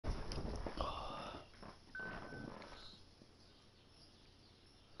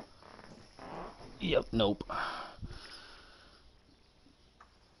Yep, nope.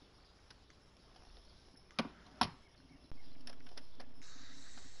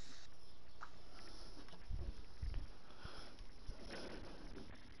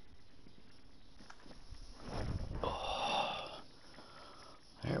 Oh,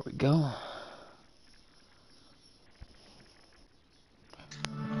 there we go.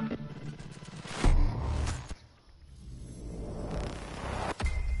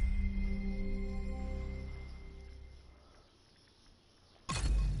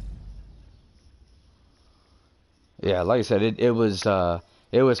 Yeah, like I said, it was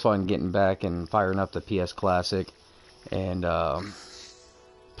fun getting back and firing up the PS Classic and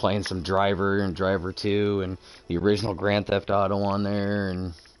playing some Driver and Driver 2 and the original Grand Theft Auto on there,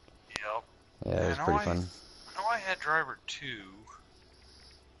 and Yep. yeah, it I was know pretty fun. I had Driver 2.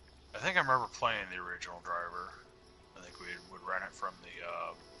 I think I remember playing the original Driver. I think we would rent it from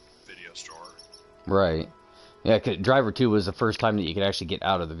the video store. Right. Yeah, 'cause Driver 2 was the first time that you could actually get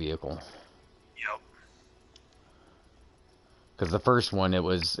out of the vehicle. Yep. Because the first one, it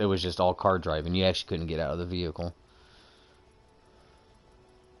was just all car driving. You actually couldn't get out of the vehicle.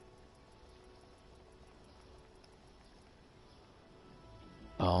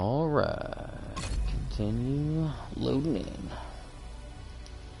 All right, continue loading in.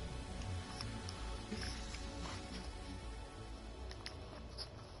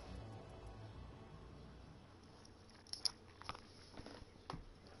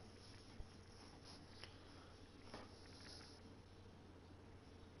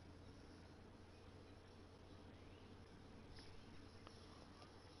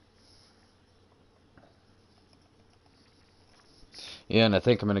 Yeah, and I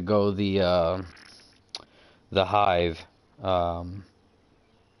think I'm gonna go the Hive um,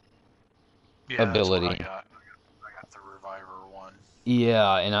 Yeah, that's what I ability. got. I got the Reviver one.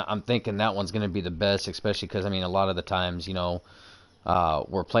 Yeah, and I'm thinking that one's gonna be the best, especially because I mean a lot of the times,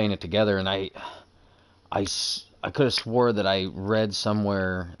 we're playing it together, and I could have swore that I read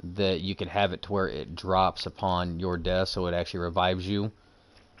somewhere that you could have it to where it drops upon your death, so it actually revives you.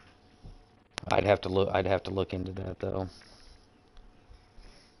 I'd have to look into that though.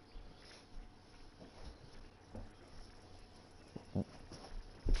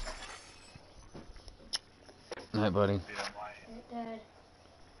 All right, buddy. Yeah, my.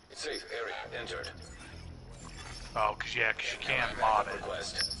 Safe area entered. Oh, cause you can mod it.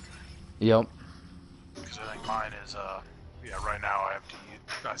 Request. Yep. Because I think mine is yeah. Right now I have to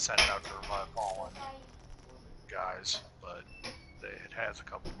I sent it out to Revive Fallen guys, but it has a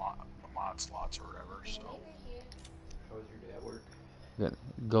couple mod slots or whatever. So. How was your day at work? Good.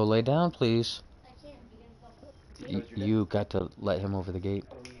 Go lay down, please. You got to let him over the gate,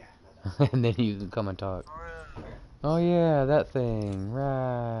 Oh yeah. and then you can come and talk. Oh yeah. Oh yeah, that thing,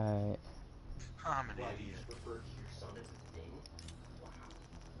 right? I'm an Wow, you idiot. just referred to your son as a ding? Wow.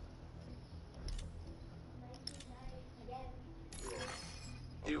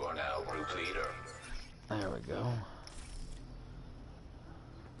 You are now group leader. There we go.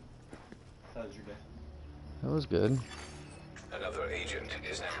 How was your day? That was good. Another agent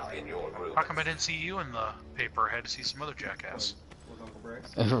is now in your group. How come I didn't see you in the paper? I had to see some other jackass. Was Uncle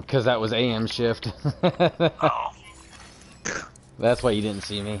Bryce? Because that was AM shift. Oh. That's why you didn't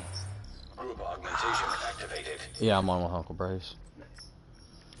see me. Group augmentation activated. Yeah, I'm on with Uncle Bryce.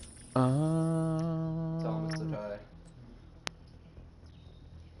 Tell him it's the tie.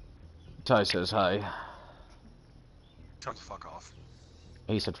 Ty says hi. Tell him to fuck off.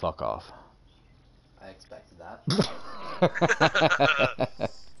 He said fuck off. I expected that.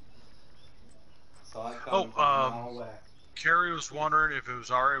 Saw it Oh, coming from a mile away. Carrie was wondering if it was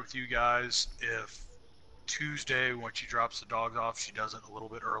alright with you guys if Tuesday, when she drops the dogs off, she does it a little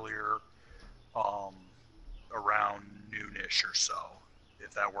bit earlier, around noonish or so.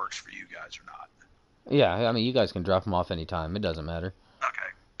 If that works for you guys or not. Yeah, I mean, you guys can drop him off anytime. It doesn't matter. Okay.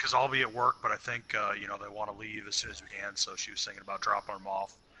 Because I'll be at work, but I think, they want to leave as soon as we can, so she was thinking about dropping them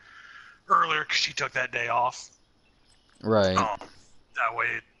off earlier because she took that day off. Right. That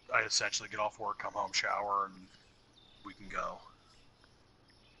way, I essentially get off work, come home, shower, and we can go.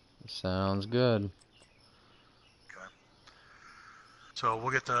 Sounds good. Okay. So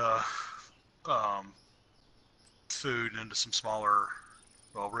we'll get the food into some smaller.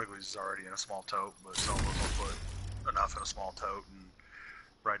 Well, Wrigley's is already in a small tote, but Zelda's will put enough in a small tote and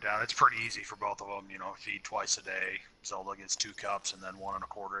write down. It's pretty easy for both of them. Feed twice a day. Zelda gets 2 cups and then 1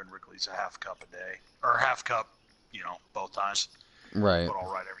 1/4, and Wrigley's a half cup a day, or half cup. Both times. Right. But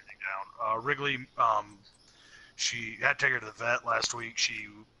I'll write everything down. Wrigley, she had to take her to the vet last week. She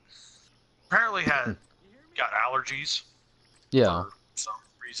apparently got allergies Yeah. for some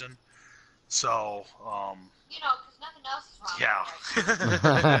reason. So, because nothing else is wrong.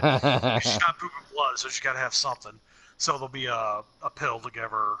 yeah. She's not pooping blood, so she's got to have something. So there'll be a pill to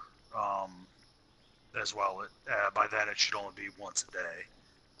give her as well. By then, it should only be once a day.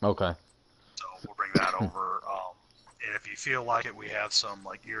 Okay. So we'll bring that over. And if you feel like it, we have some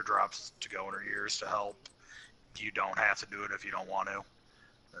like eardrops to go in her ears to help. You don't have to do it if you don't want to.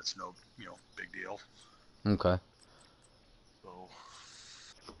 That's no, big deal. Okay. So.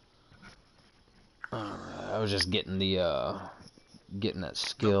 I was just getting getting that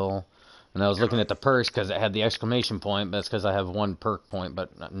skill, and I was looking at the perks because it had the exclamation point. But that's because I have one perk point,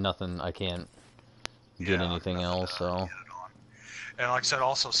 but nothing. I can't get anything else. So. And like I said,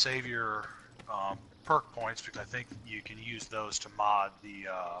 also save your perk points because I think you can use those to mod the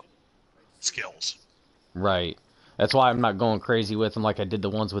skills. Right. That's why I'm not going crazy with them like I did the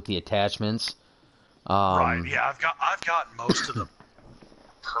ones with the attachments. Right. Yeah, I've got most of the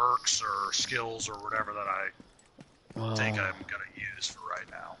perks or skills or whatever that I think I'm gonna use for right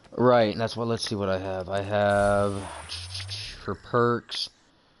now. Right, and that's what. Let's see what I have. I have for perks.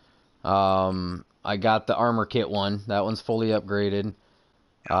 I got the armor kit one. That one's fully upgraded.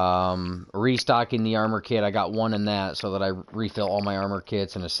 Restocking the armor kit. I got one in that so that I refill all my armor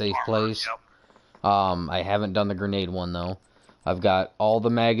kits in a safe place. Yep. I haven't done the grenade one though. I've got all the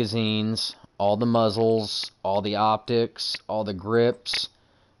magazines, all the muzzles, all the optics, all the grips,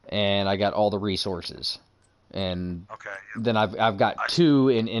 and I got all the resources. And then I've got 2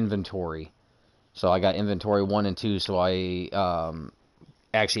 in inventory. So I got inventory 1 and 2, so I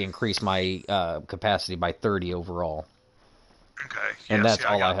actually increased my capacity by 30 overall. Okay. And that's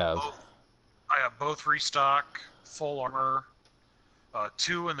all I have. I have both restock, full armor,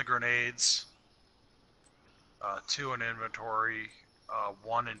 2 in the grenades, 2 in inventory,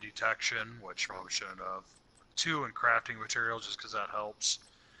 1 in detection, which probably shouldn't have, 2 in crafting materials just because that helps.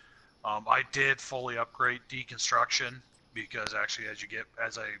 I did fully upgrade deconstruction because actually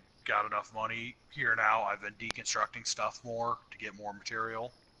as I got enough money here now, I've been deconstructing stuff more to get more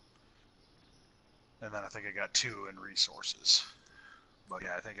material. And then I think I got 2 in resources. But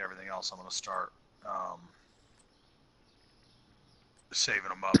yeah, I think everything else I'm going to start saving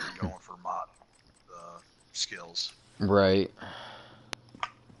them up and going for mod skills. Right.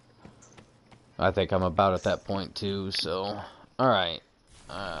 I think I'm about at that point too, so. Alright.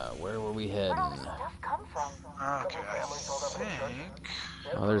 Where were we heading? Okay, I think...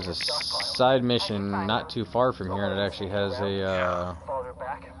 Oh, there's a side mission not too far from here, and it actually has a,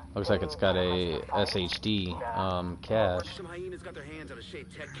 looks like it's got a SHD, cache. Some hyenas got their hands on a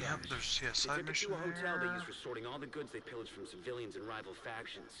shaped tech cache. Yep, there's a side mission to a hotel they there. use for sorting all the goods they pillaged from civilians and rival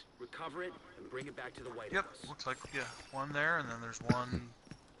factions. Recover it and bring it back to the White Yep, House. looks like, one there, and then there's one in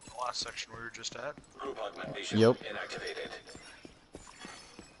the last section we were just at. Group augmentation Yep. inactivated.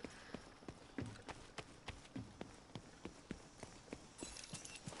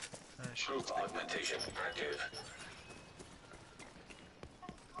 Group augmentation active.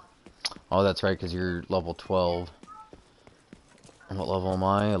 Oh, that's right, because you're level 12. What level am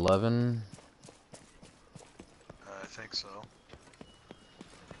I? 11? I think so.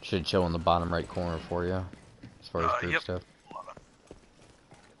 Should show in the bottom right corner for you, as far as group Yep. stuff.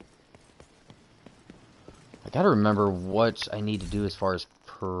 I gotta remember what I need to do as far as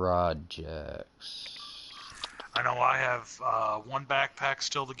projects. I know I have 1 backpack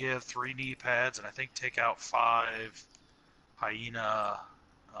still to give, 3 knee pads, and I think take out 5 hyena.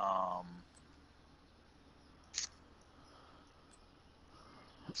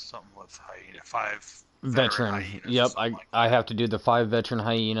 Something with hyena. 5 Veteran. hyenas, Yep, something like I have to do the 5 veteran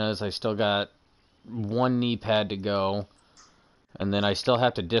hyenas. I still got 1 knee pad to go, and then I still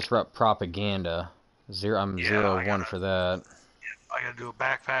have to disrupt propaganda. I'm 0-1 for that. I gotta do a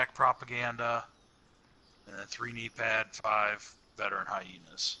backpack propaganda, and then 3 knee pad, 5 veteran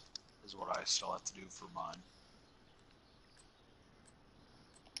hyenas is what I still have to do for mine.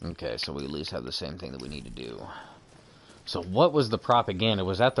 Okay, so we at least have the same thing that we need to do. So what was the propaganda?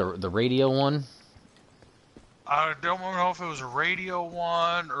 Was that the radio one? I don't know if it was a radio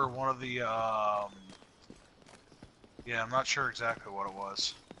one or one of the, yeah, I'm not sure exactly what it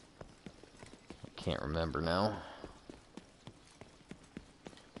was. Can't remember now.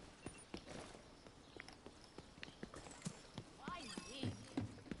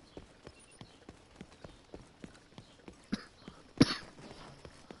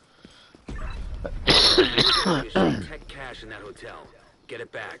 There's a shaped tech cache in that hotel. Get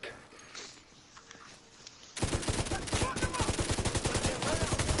it back.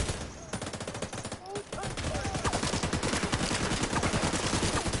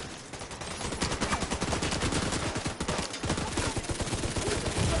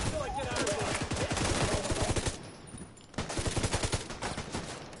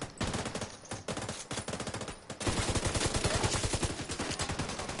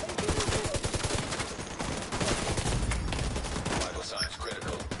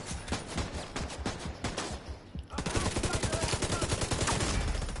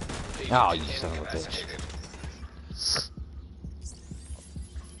 Oh, you son of a bitch. incapacitated.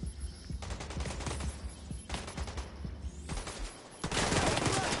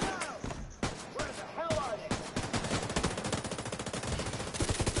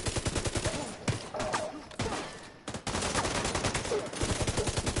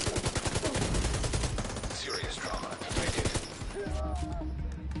 Serious trauma detected.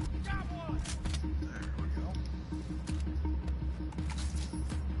 There we go.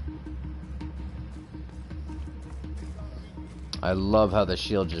 I love how the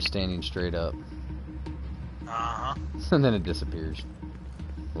shield's just standing straight up. Uh-huh. And then it disappears.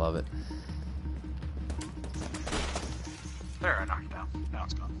 Love it. There, I knocked it down. Now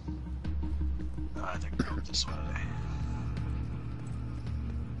it's gone. I think we go this way.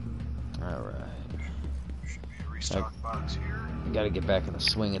 Alright. Should be a restock box here. Gotta get back in the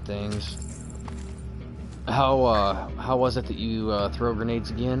swing of things. How was it that you throw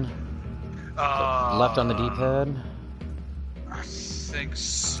grenades again? Left on the D-pad? I think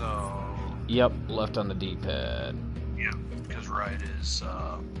so. Yep, left on the D-pad. Yeah, because right is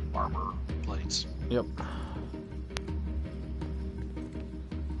armor plates. Yep.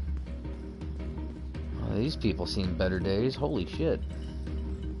 Oh, these people seen better days. Holy shit.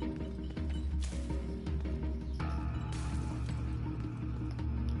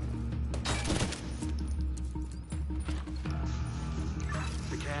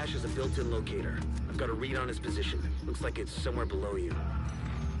 The cache is a built-in locator. I've got a read on its position. Looks like it's somewhere below you.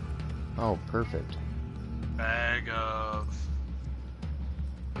 Oh, perfect. Bag of...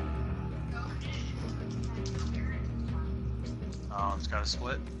 Oh, it's got a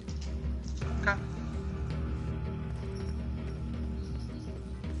split. Okay.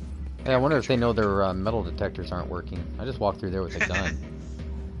 Hey, I wonder if they know their metal detectors aren't working. I just walked through there with a gun.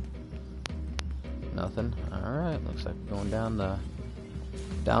 Nothing. Alright, looks like we're going down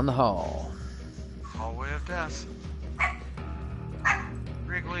the hall. Hallway of death.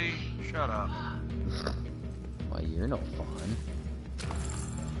 Wrigley, shut up. Why, you're no fun.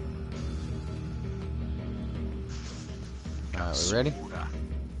 Alright, we ready? Soda.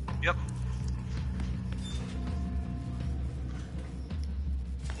 Yep.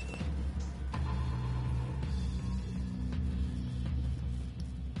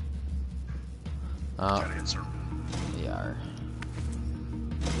 Try to hit circle. We are.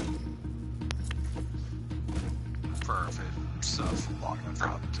 Perfect stuff. Long enough for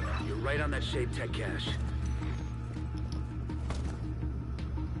up to... You're right on that Shade Tech cache.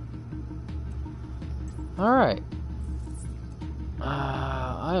 Alright.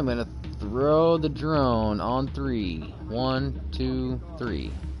 I am gonna throw the drone on 3. 1, 2,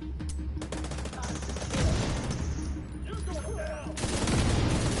 3.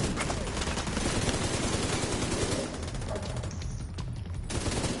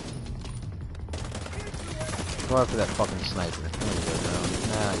 Go after that fucking sniper. There we go, drone.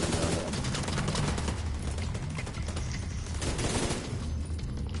 Nah, you know that.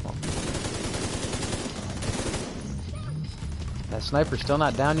 That sniper's still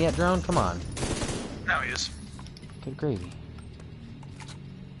not down yet, drone? Come on. Now he is. Good gravy.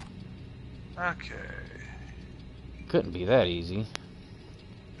 Okay. Couldn't be that easy.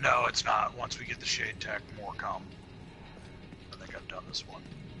 No, it's not. Once we get the Shade Tech, more come. I think I've done this one.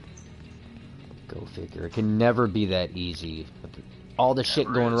 Go figure. It can never be that easy. With all the shit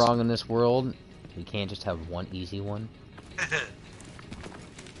Never going is. wrong in this world, we can't just have one easy one.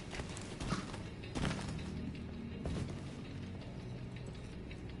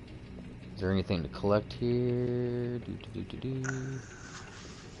 Is there anything to collect here?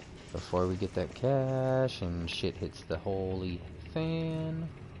 Before we get that cash and shit hits the holy fan.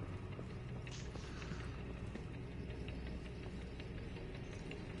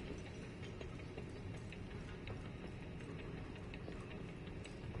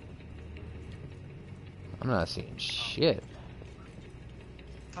 I'm not seeing shit.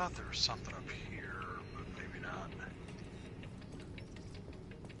 Thought there was something up here, but maybe not.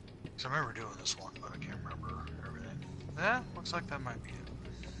 Cause I remember doing this one, but I can't remember everything. Yeah, looks like that might be it.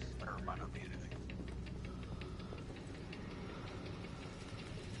 Or it might not be anything.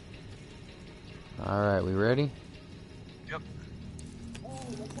 Alright, we ready? Yep.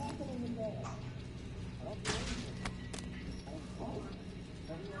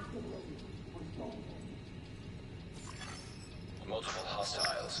 Multiple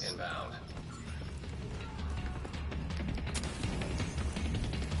hostiles inbound.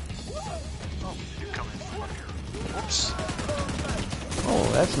 Oh, you come in from up here. Whoops.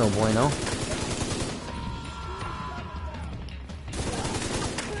 Oh, that's no bueno.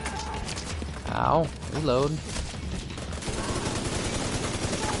 Ow. Reload.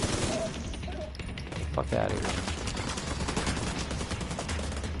 fuck out of here.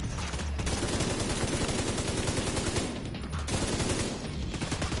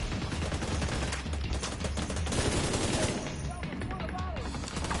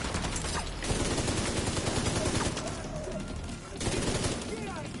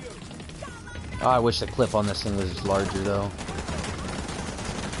 Oh, I wish the clip on this thing was larger though.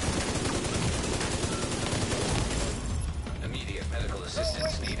 Immediate medical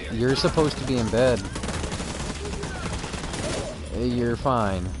assistance needed. You're supposed to be in bed. You're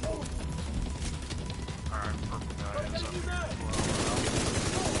fine. Alright, purple guy is up here as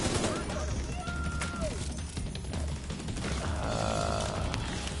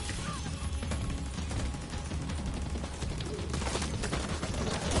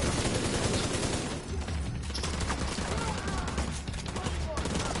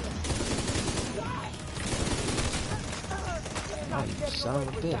Oh, you son of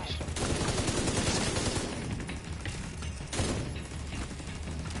a bitch.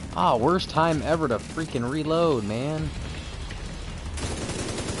 Ah, worst time ever to freaking reload, man.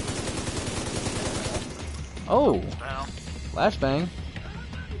 Oh, well. Down. flashbang.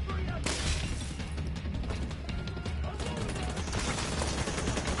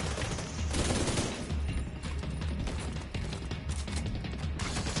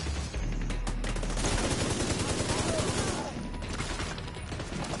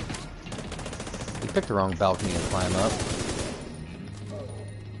 You picked the wrong balcony to climb up.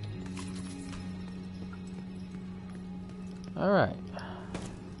 Alright.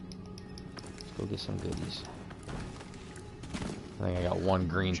 Let's go get some goodies. I think I got one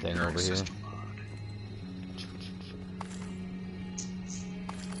green thing over here. System mod.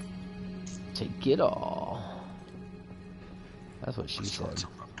 Take it all. That's what she Let's throw said.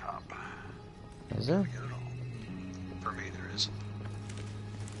 something up top. Is there? We get it all. For me, there is.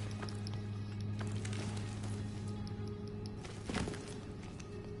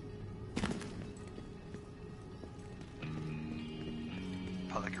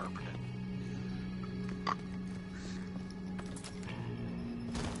 Polycarbonate.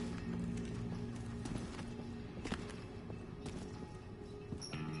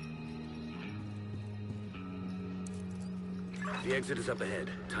 The exit is up ahead.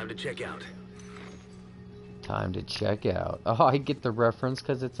 Time to check out. Time to check out. Oh, I get the reference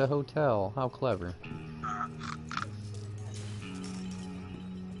because it's a hotel. How clever.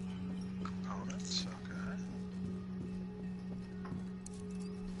 Components, okay.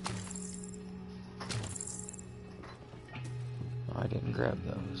 Oh, I didn't grab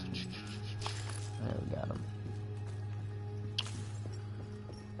those. There, we got them.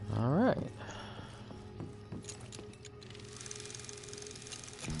 Alright.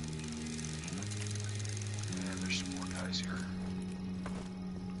 And there's some more guys here.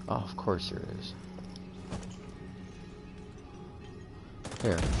 Oh, of course there is.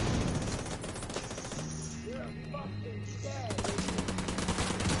 Here.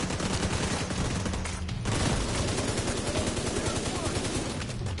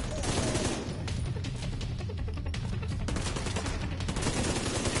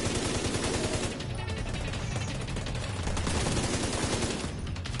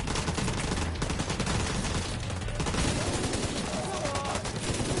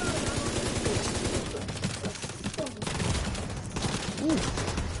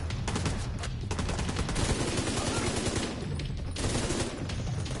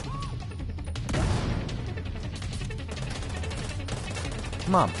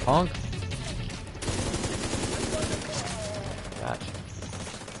 Come on, punk. Gotcha.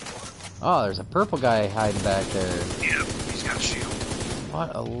 Oh, there's a purple guy hiding back there. Yep, he's got a shield.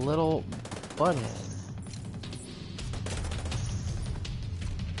 What a little butthead.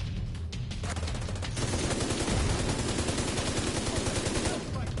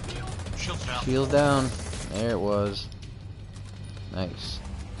 Shield's down. Shield down. There it was. Nice.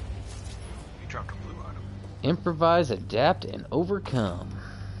 He dropped a blue item. Improvise, adapt, and overcome.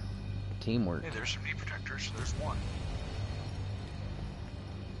 Teamwork. Hey, there's some knee protectors. There's one.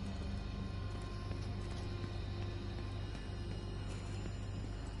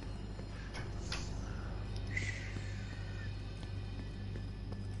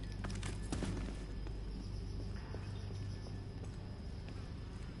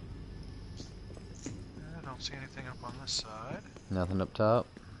 I don't see anything up on this side. Nothing up top.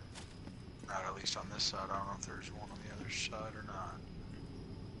 Not at least on this side. I don't know if there's one on the other side or not.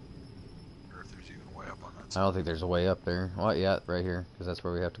 Or if there's even way up on that I side. don't think there's a way up there. Well, yeah, right here, because that's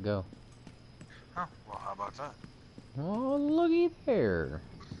where we have to go. Oh, well, how about that? Oh, looky there.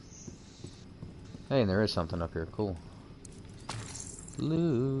 Hey, and there is something up here. Cool.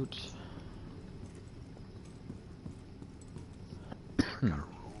 Loot. I got a rope.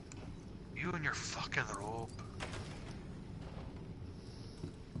 You and your fucking rope.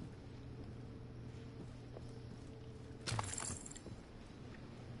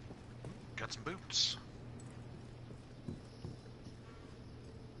 Got some boots.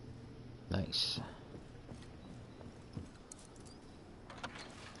 Nice.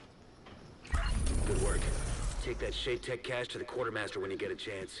 Good work. Take that Shade Tech cash to the quartermaster when you get a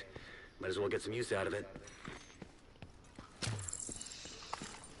chance. Might as well get some use out of it.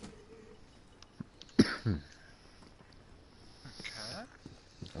 Okay.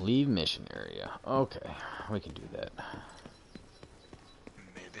 Leave mission area. Okay, we can do that.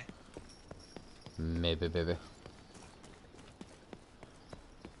 Maybe. Maybe, baby.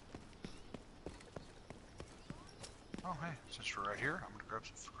 Oh, hey, since we're right here, I'm gonna grab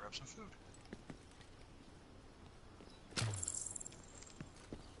some food.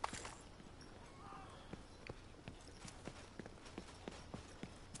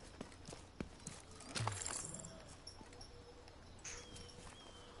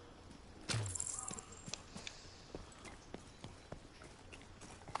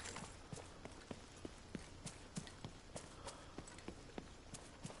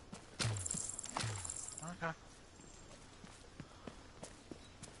 Okay.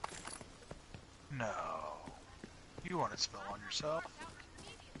 No. You want it to spill on yourself?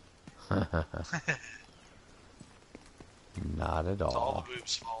 Not at It's all all. the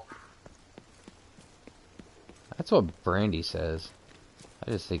boob's fault. That's what Brandy says.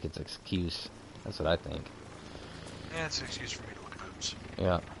 I just think it's an excuse. That's what I think. Yeah, it's an excuse for me to look at boobs.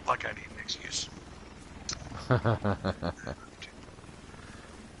 Yeah. Like I need an excuse.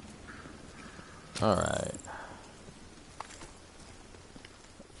 Alright.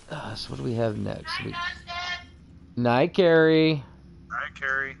 So what do we have next? Night, Carrie. Alright,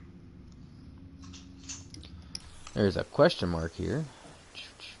 Carrie. There's a question mark here.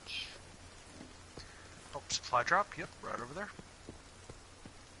 Oh, supply drop? Yep, right over there.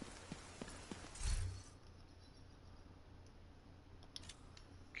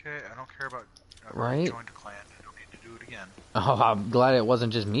 Okay, I don't care about... I've already Right? joined a clan. I don't need to do it again. Oh, I'm glad it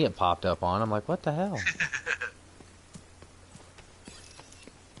wasn't just me it popped up on. I'm like, what the hell?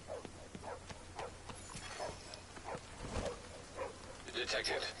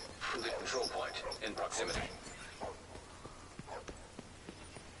 Detected. The control point in proximity.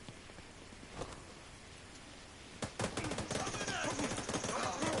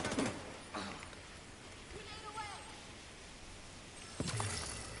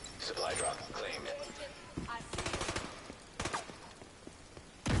 Supply drop claimed.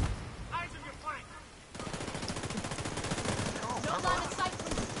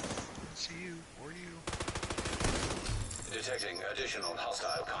 See you, or you. Detecting additional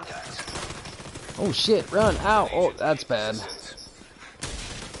hostile contacts. Oh shit, run! Ow! Oh, that's bad.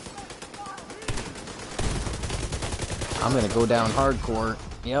 I'm gonna go down hardcore.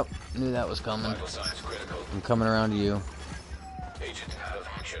 Yep, knew that was coming. Vital signs critical. I'm coming around to you. Agent out of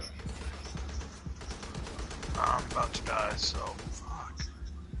action. I'm about to die, so... Fuck.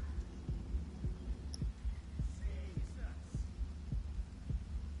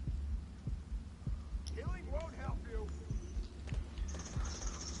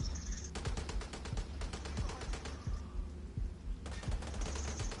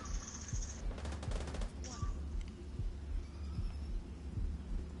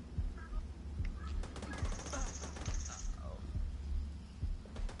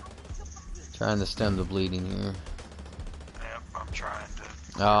 Trying to stem the bleeding here. Yep, I'm trying to...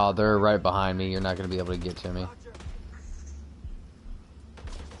 Oh, they're right behind me. You're not gonna be able to get to me.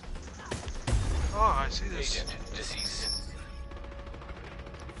 Oh, I see this. Agent deceased.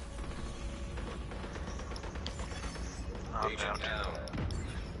 I'm down. Agent down.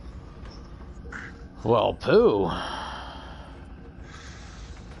 Well, poo.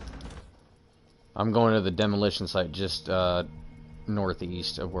 I'm going to the demolition site just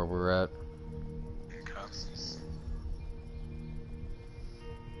northeast of where we're at. Okay.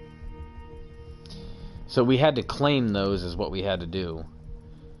 So we had to claim those is what we had to do.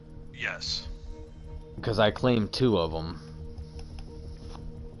 Yes. Because I claimed 2 of them.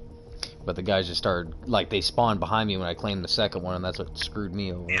 But the guys just started, like, they spawned behind me when I claimed the second one, and that's what screwed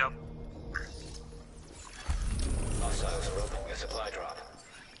me over. Yep. Hostiles are opening a supply drop.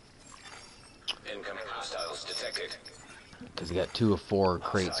 Incoming hostiles detected. Because he got 2 of 4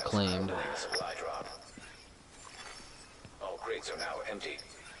 crates Hostiles claimed. are opening a supply drop. All crates are now empty.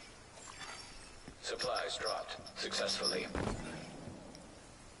 Supplies dropped successfully.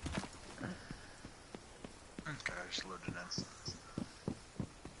 Okay, I just loaded in.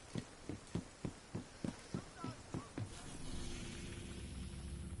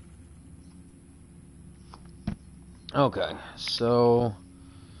 Okay, so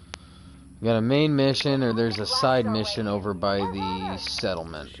we got a main mission, or there's a side mission over by the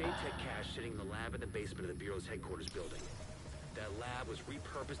settlement. There's a Shay-Tech cache sitting in the lab in the basement of the Bureau's headquarters building. That lab was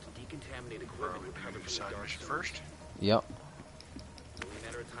repurposed to decontaminate equipment recovered from the Side dark mission zone. first. Yep. It's only a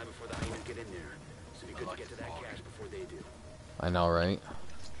matter of time before the hyenas get in there, so be good to get to that cache before they do. I know, right?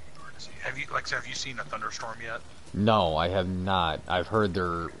 Have you, like I said, have you seen a thunderstorm yet? No, I have not. I've heard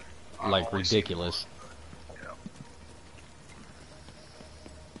they're like I've only seen ridiculous. one, but,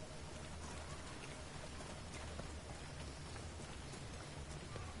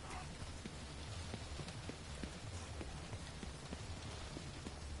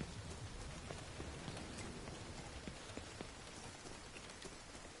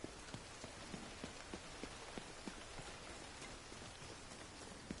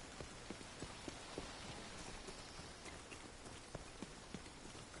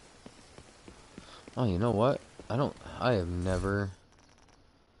 Oh, you know what? I never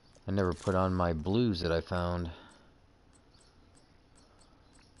put on my blues that I found.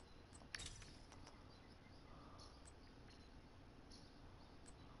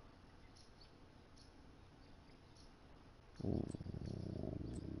 Ooh.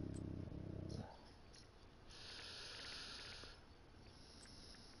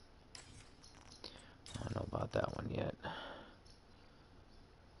 I don't know about that one yet.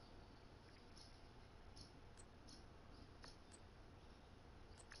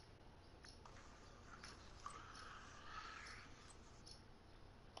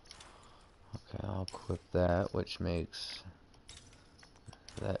 Okay, I'll equip that, which makes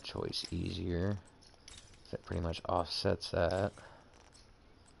that choice easier. That pretty much offsets that.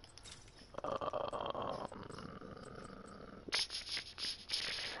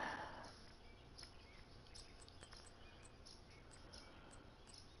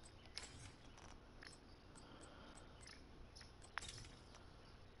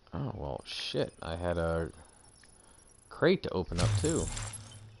 Oh, well, shit. I had a crate to open up, too.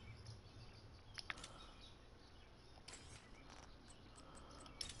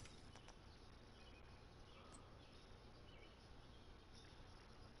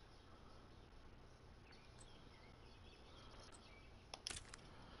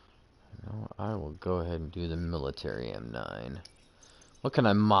 No, I will go ahead and do the military M9. What can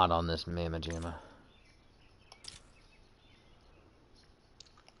I mod on this Mamma Jamma?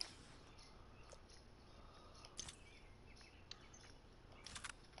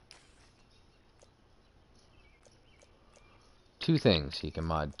 Two things. He can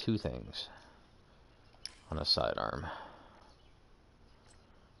mod two things on a sidearm.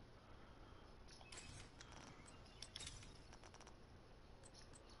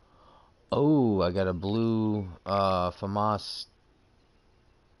 Oh, I got a blue FAMAS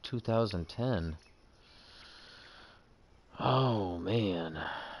 2010. Oh, man.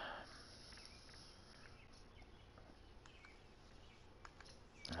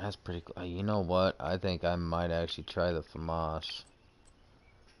 That's pretty cool. You know what? I think I might actually try the FAMAS.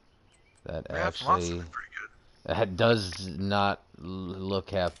 That yeah, actually... pretty good. That does not look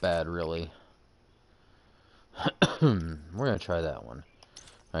half bad, really. We're gonna try that one.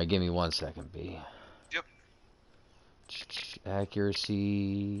 Alright, give me 1 second, B. Yep.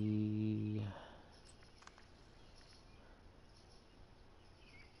 Accuracy...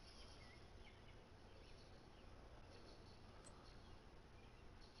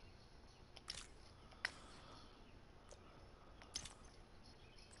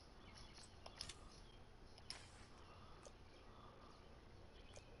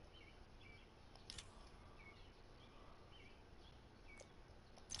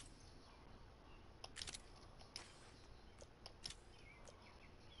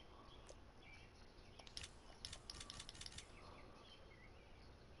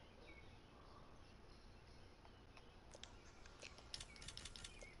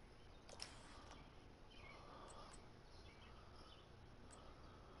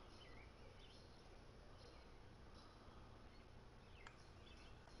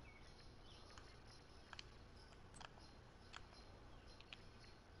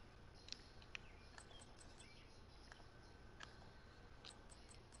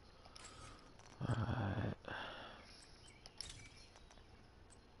 Alright.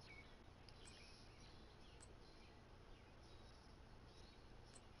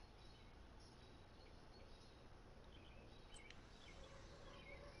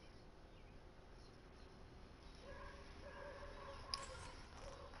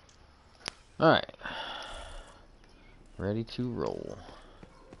 Alright. Ready to roll.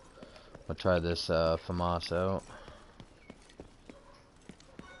 I'll try this FAMAS out.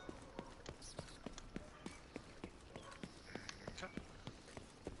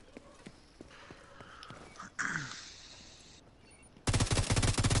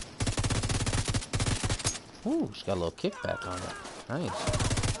 Ooh, she's got a little kickback on it. Nice.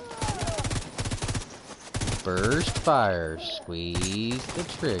 Burst fire. Squeeze the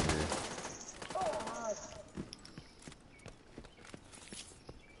trigger.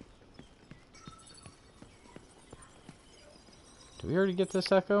 Did we already get this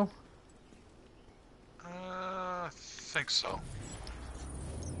echo? I think so.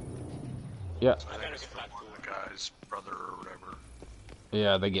 Yeah. I think it's from one of the guy's brother or whatever.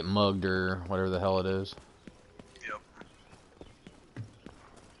 Yeah, they get mugged or whatever the hell it is. Yep.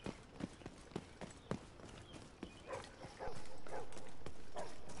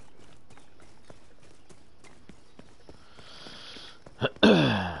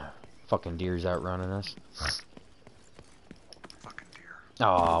 Fucking deer's outrunning us. Fucking deer. Oh,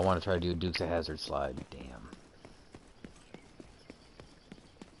 I want to try to do a Dukes of Hazzard slide. Damn.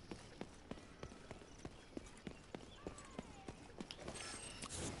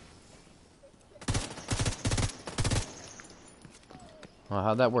 Well,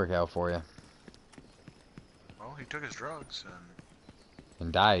 how'd that work out for you? Well, he took his drugs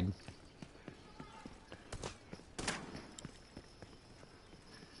And died.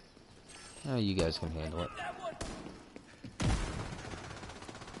 Oh, you guys can handle it.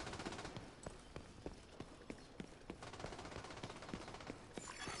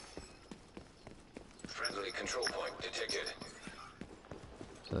 Friendly control point detected.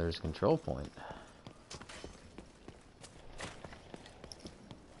 So there's a control point.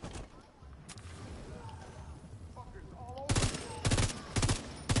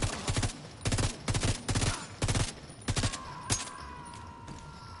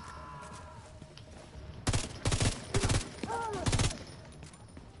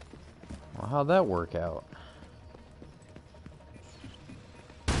 Well, how'd that work out?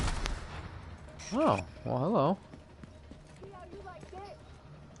 Oh, well, hello.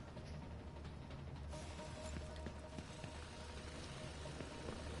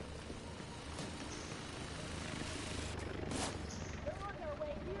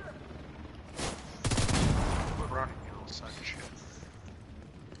 Quit running, you little sack of shit.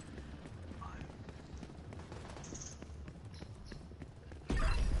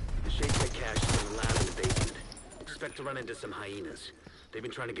 The Shade Tech cache is in the lab in the basement. Expect to run into some hyenas. They've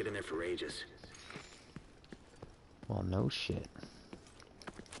been trying to get in there for ages. Well, no shit.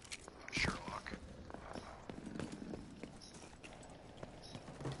 Sherlock.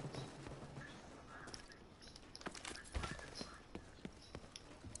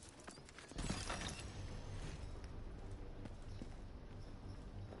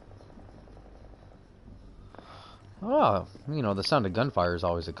 Oh, you know, the sound of gunfire is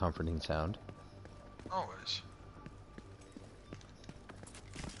always a comforting sound. Always.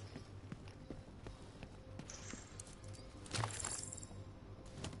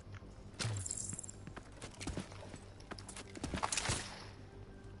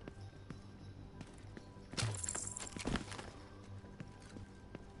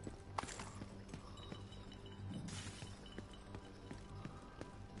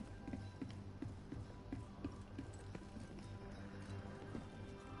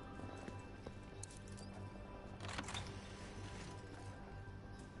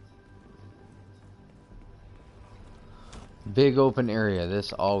 Big open area.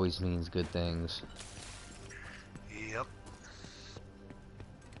 This always means good things. Yep.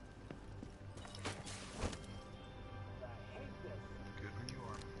 Good when you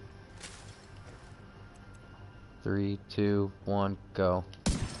are. 3, 2, 1, go.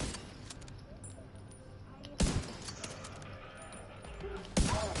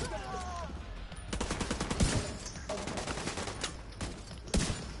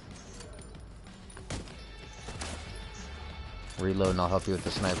 Reload and I'll help you with the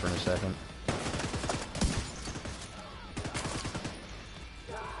sniper in a second.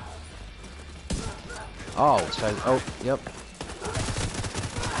 Oh, sorry. Oh, yep.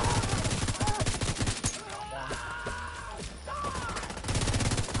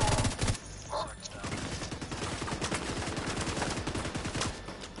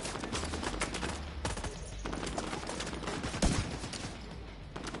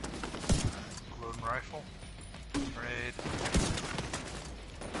 Loading rifle. Raid.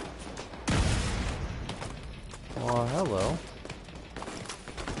 Oh, hello.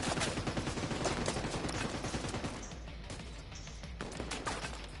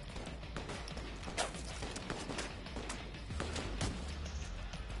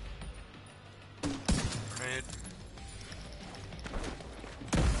 Raid.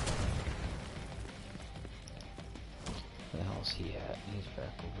 Where the hell's he at? He's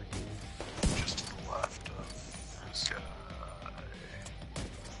back over here. Just to the left of this guy.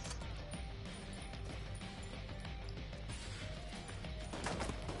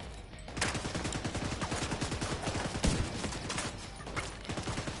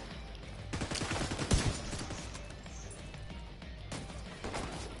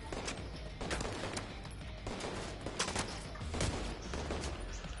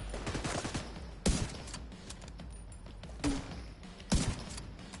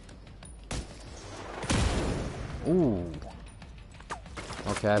 Ooh.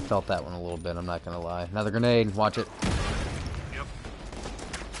 Okay, I felt that one a little bit, I'm not gonna lie. Another grenade, watch it. Yep.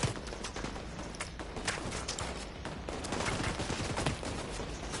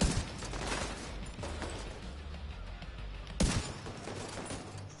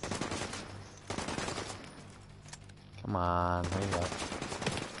 Come on, hurry up.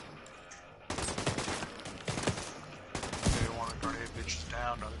 Okay, one of the grenade bitches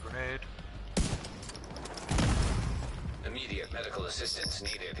down, another grenade. Immediate medical assistance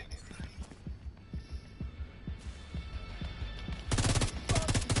needed.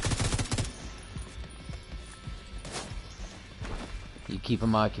 You keep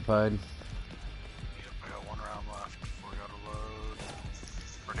them occupied. Yep, I got one round left before we gotta load.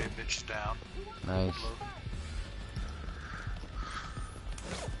 Grenade bitches down. Nice. Load.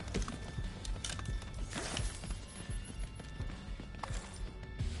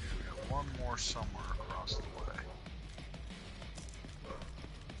 We got one more somewhere across the way.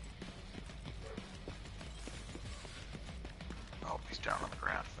 Oh, he's down on the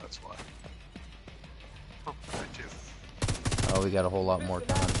ground, that's why. Oh, right too. Oh, we got a whole lot more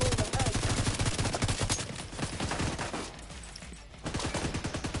coming.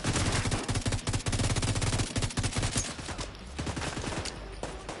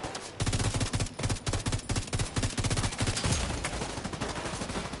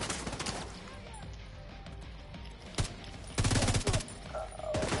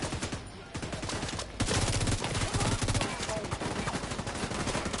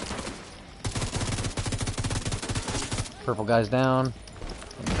 Purple guy's down.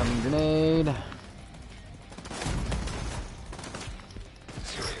 Incoming grenade.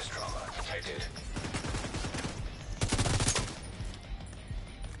 Serious trauma detected.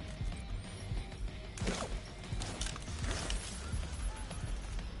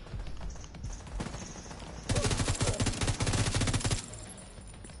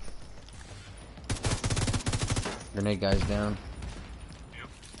 Grenade guy's down.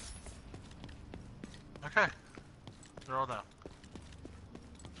 Okay. They're all down.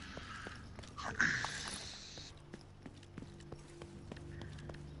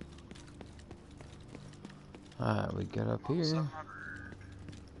 Alright, we get up here. 700.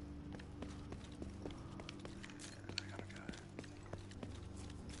 I got a guy.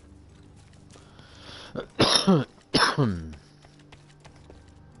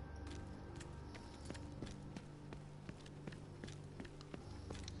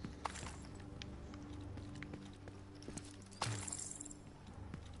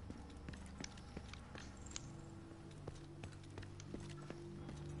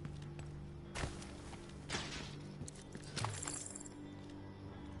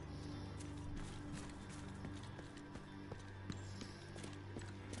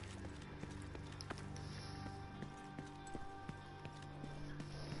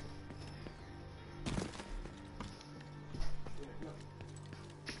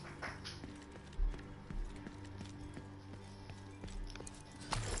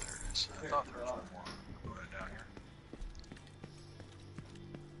 I thought there was one more going down here.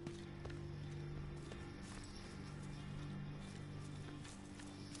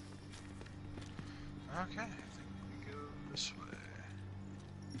 Okay, I think we go this way.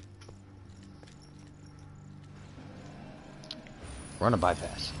 Run a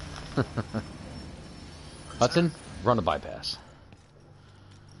bypass. Hudson, run a bypass.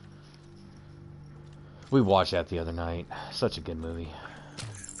 We watched that the other night. Such a good movie.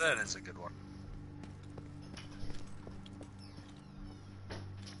 That is a good one.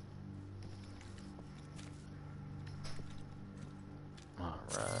 Alright.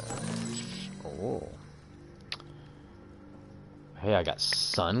 Oh. Hey, I got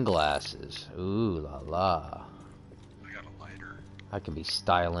sunglasses. Ooh la la. I got a lighter. I can be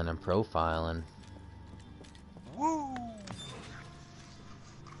styling and profiling. Woo!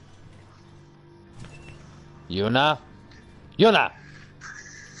 Yuna? Yuna!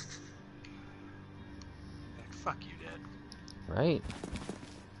 Like, fuck you, Dad. Right?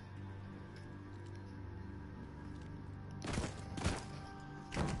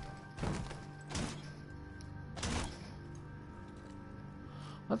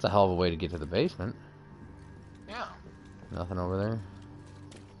 That's a hell of a way to get to the basement. Yeah, Nothing over there.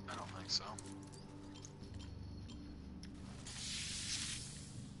 I don't think so.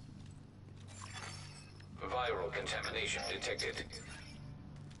 Viral contamination detected.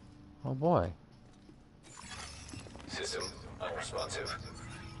 Oh boy. System unresponsive.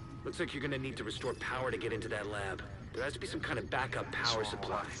 Looks like you're gonna need to restore power to get into that lab. There has to be some kind of backup power So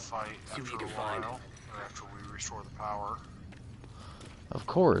supply. we'll fight See what after you can a find. while, or after we restore the power. Of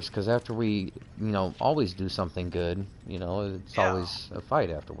course, because after we, always do something good, it's Yeah. always a fight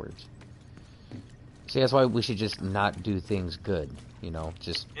afterwards. See, that's why we should just not do things good,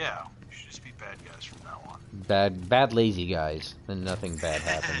 just Yeah, you should just be bad guys from now on. bad lazy guys, then nothing bad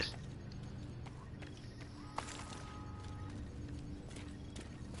happens.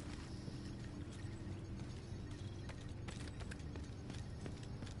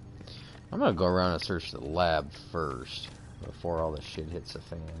 I'm gonna go around and search the lab first, before all this shit hits the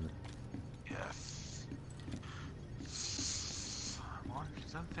fan. Yeah. Well,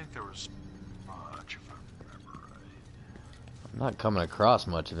 I don't think there was much, if I remember right. I'm not coming across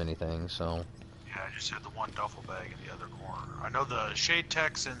much of anything, so... Yeah, I just had the one duffel bag in the other corner. I know the shade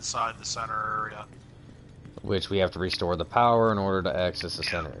tech's inside the center area. Which we have to restore the power in order to access the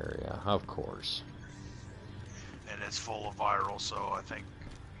center area, of course. And it's full of viral, so I think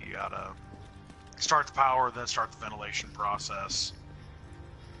you gotta start the power, then start the ventilation process.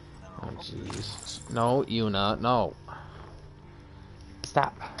 Oh, jeez. No, Yuna, no.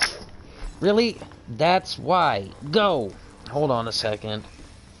 Stop. Really? That's why. Go! Hold on a second.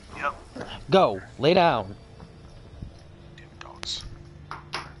 Yep. Go! Lay down! Damn dogs.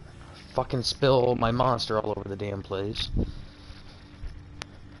 Fucking spill my monster all over the damn place.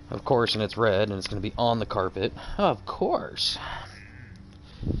 Of course, and it's red, and it's gonna be on the carpet. Of course.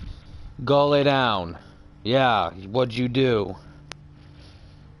 Go lay down. Yeah, what'd you do?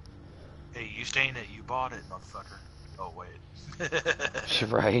 Hey, you stained it, you bought it, motherfucker. Oh, wait.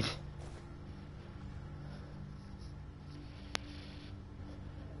 Right.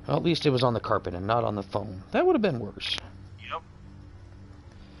 Well, at least it was on the carpet and not on the phone. That would have been worse. Yep.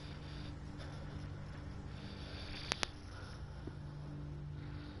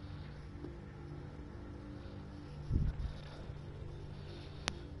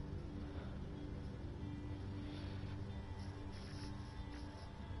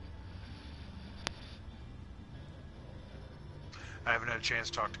 I haven't had a chance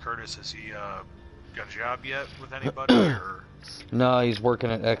to talk to Curtis. Has he got a job yet with anybody? Or No, he's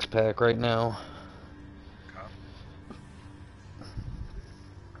working at X-Pac right now.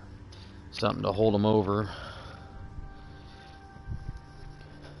 Something to hold him over.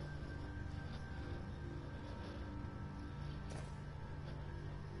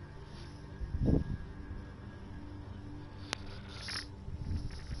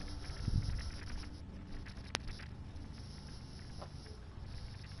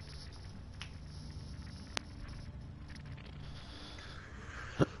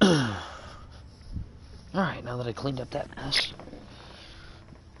 Alright, now that I cleaned up that mess.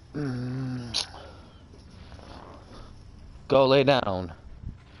 Go lay down.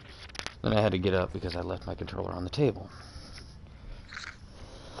 Then I had to get up because I left my controller on the table.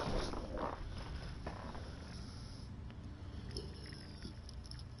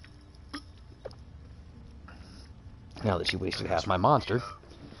 Now that she wasted half my monster. of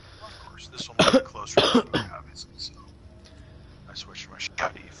course, this will make it closer to me, obviously, so I switched my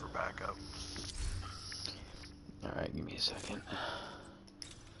shotty for backup. Alright, give me a second.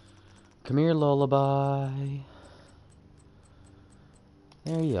 Come here, lullaby.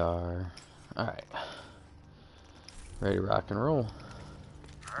 There you are. Alright. Ready to rock and roll.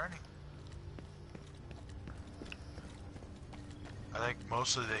 Alrighty. I think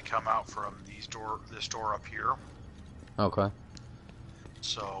mostly they come out from this door up here. Okay.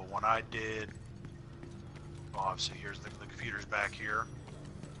 So when I did, well, obviously here's the computer's back here.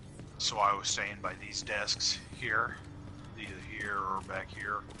 So I was staying by these desks here, either here or back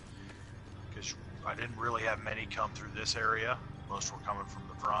here, because I didn't really have many come through this area. Most were coming from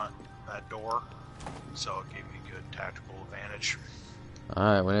the front, that door. So it gave me a good tactical advantage.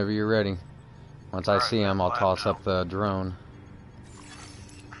 Alright, whenever you're ready. Once I see him, I'll toss up the drone.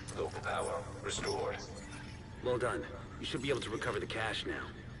 Local power restored. Well done. You should be able to recover the cash now.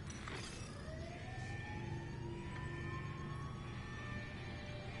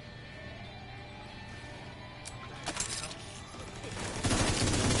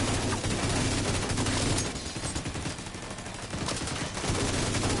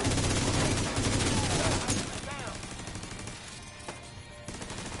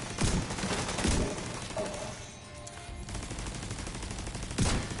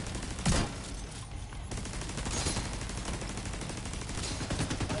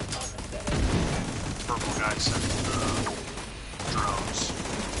 Purple guy sent drones.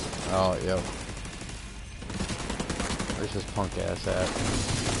 Oh, yep. Where's this punk ass at?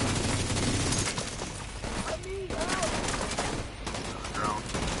 Drone.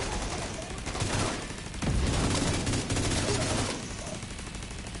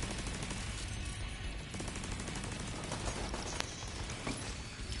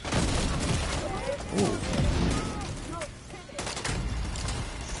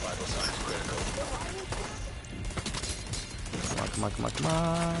 come on, come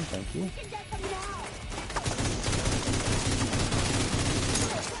on. Thank you.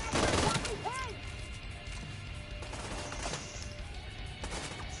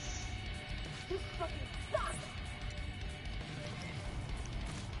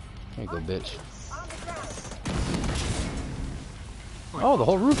 There you go, bitch. Oh, the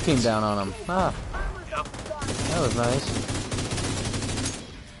whole roof came down on him. Ah. Yep. That was nice.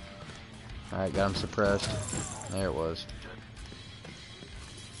 Alright, got him suppressed. There it was.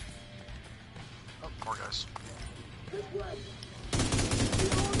 Oh, poor guys.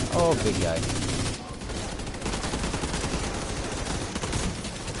 Oh, big guy.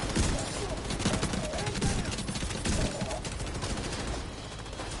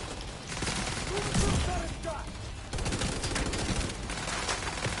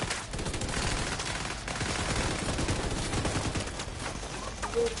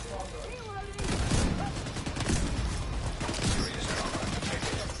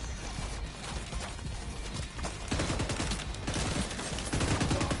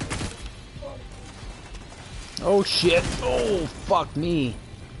 Oh shit! Oh fuck me!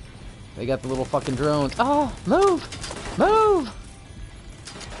 They got the little fucking drones. Oh, move! Move!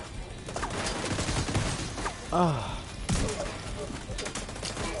 Oh.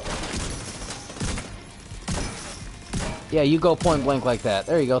 Yeah, you go point blank like that.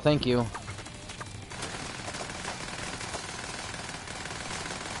 There you go, thank you.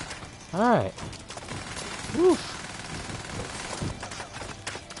 Alright. Woof.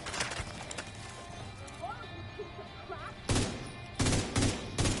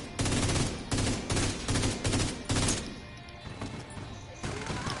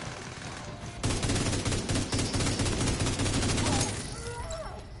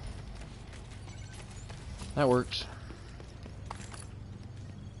 That works.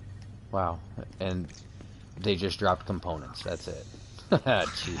 Wow. And they just dropped components. That's it.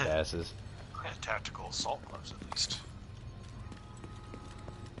 Cheap asses. Yeah, tactical assault gloves at least.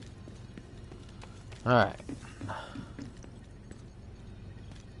 Alright.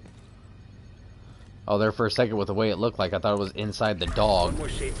 Oh, there for a second with the way it looked like, I thought it was inside the dog. One more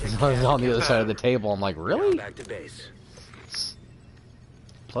shade tech I was cash. on the other side of the table. I'm like, really? Back to base.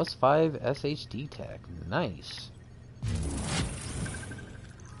 Plus 5 SHD tech. Nice.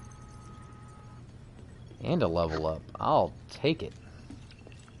 And a level up. I'll take it.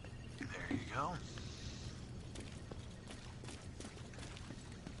 There you go.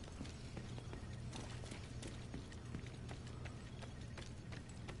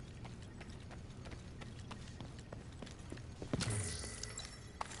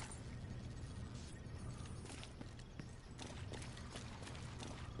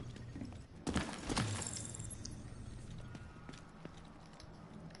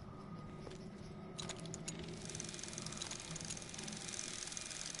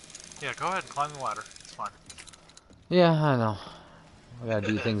 Yeah, go ahead and climb the ladder. It's fine. Yeah, I know. I gotta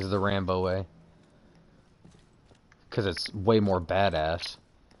do things the Rambo way. Because it's way more badass.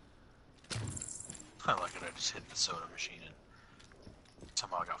 I like it. I just hit the soda machine and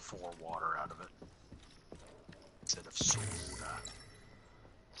somehow I got 4 water out of it. Instead of soda.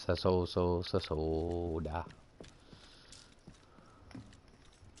 Soda.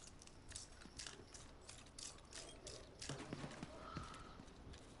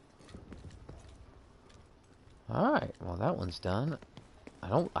 Alright, well that one's done.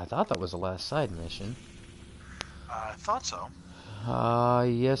 I thought that was the last side mission. I thought so.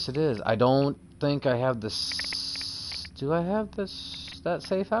 Yes it is. I don't think I have this. Do I have that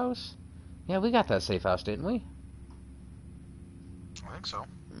safe house? Yeah, we got that safe house, didn't we? I think so.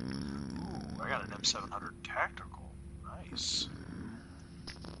 Ooh, I got an M700 tactical. Nice.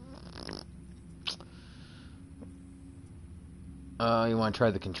 You want to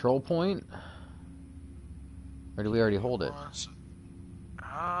try the control point? Or do we already hold it?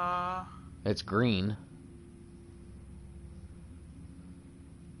 It's green.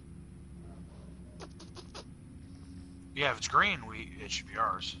 Yeah, if it's green, it should be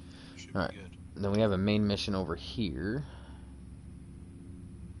ours. Should Alright. be good. Then we have a main mission over here.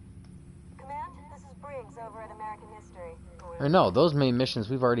 Command, this is Briggs over at American History. Or no, those main missions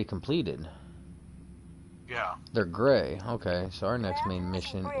we've already completed. Yeah. They're gray. Okay, so our next main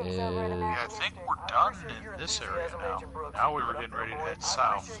mission is... Yeah, I think we're done in this area now. Now we were getting ready to head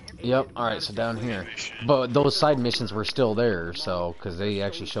south. Yep, alright, so down here. But those side missions were still there, so, because they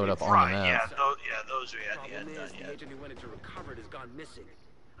actually showed up on the Right, map. those we hadn't done yet. agent who went into recovered has gone missing.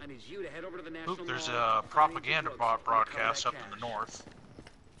 I need you to head over to the National Oop, there's Mall, a propaganda broadcast up in the north.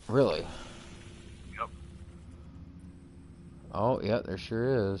 Really? Yep. Oh, yeah, there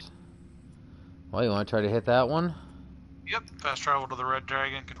sure is. Well, you want to try to hit that one? Yep, fast travel to the Red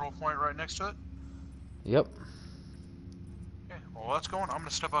Dragon control point right next to it. Yep. Okay, well, let's go on. I'm gonna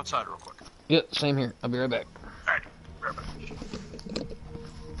step outside real quick. Yep, same here. I'll be right back. Alright, right back.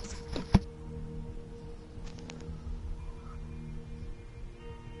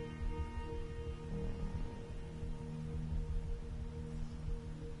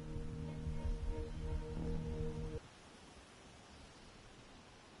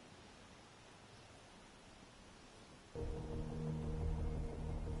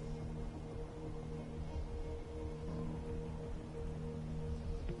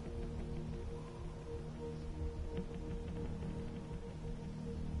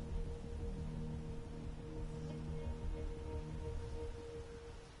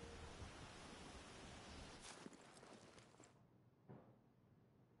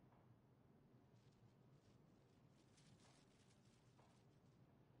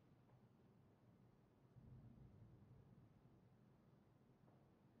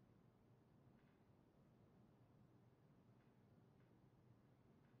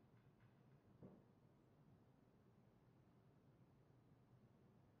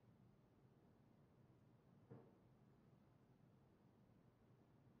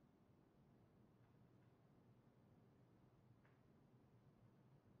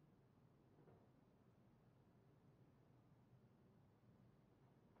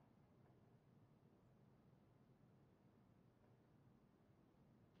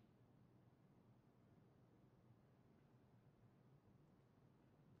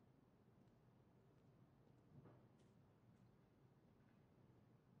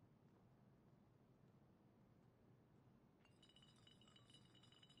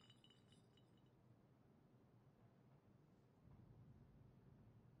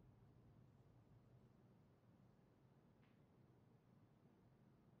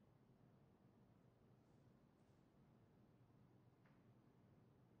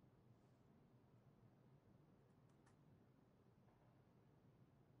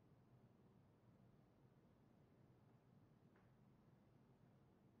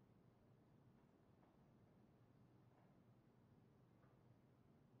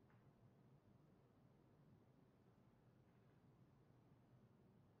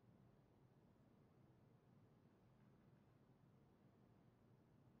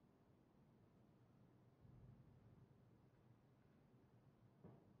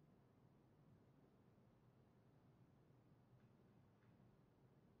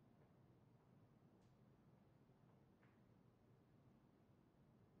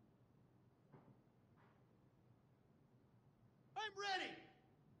 I'm ready!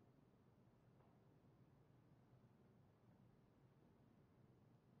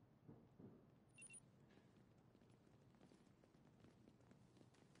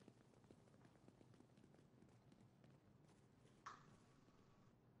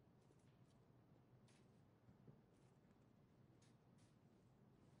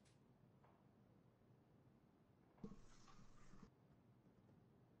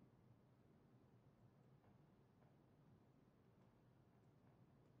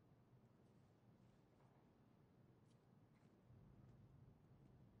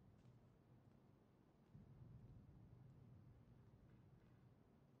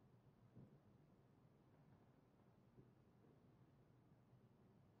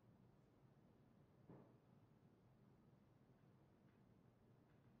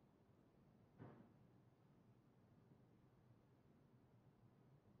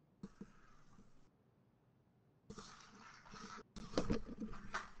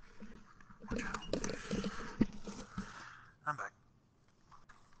 I'm back.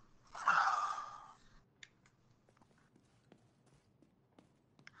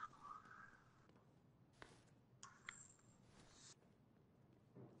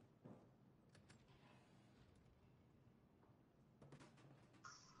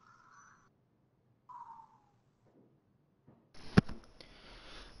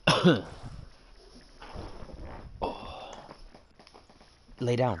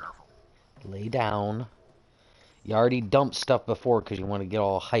 Lay down. Lay down. You already dumped stuff before because you want to get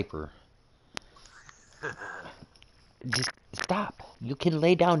all hyper. Just stop. You can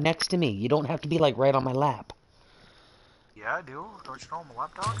lay down next to me. You don't have to be like right on my lap. Yeah, I do. Don't you know I'm a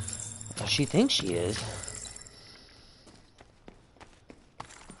lapdog? She thinks she is.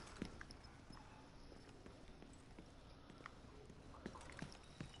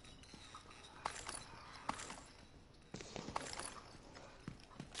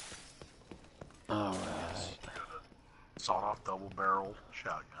 Alright. Sawed-off double-barrel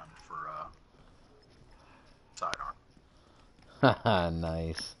shotgun for sidearm. Haha,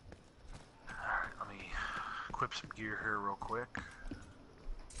 nice. Alright, let me equip some gear here real quick.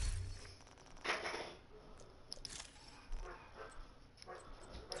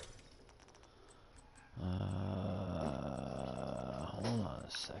 Hold on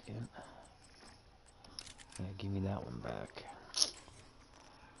a second. Yeah, give me that one back.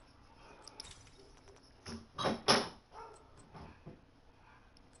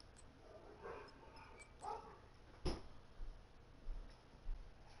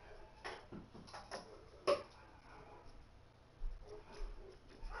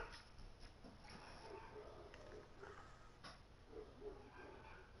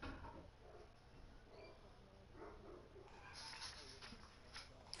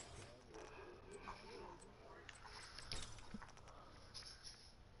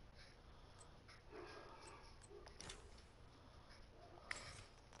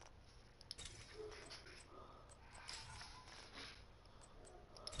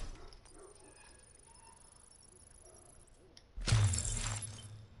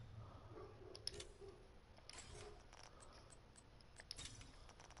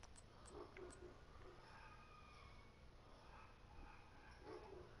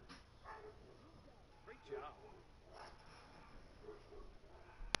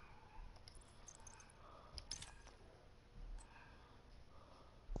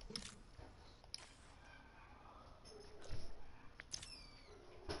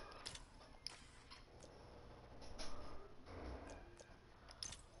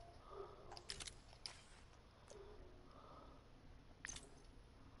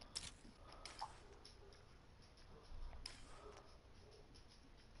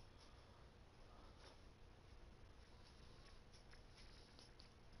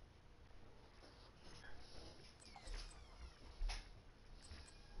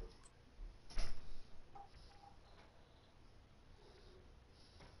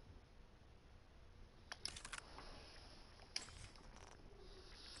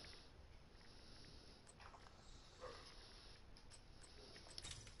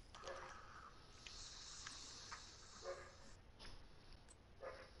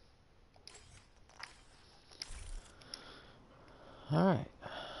 All right.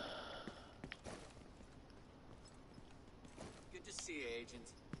 Good to see you, Agent.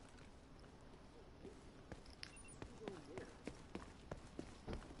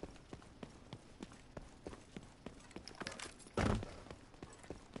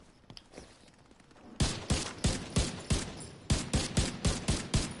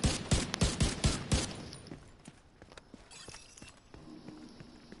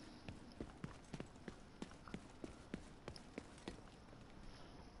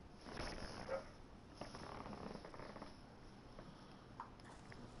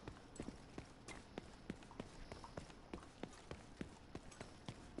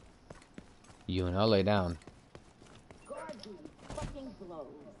 You and I'll lay down. Guard these fucking blows.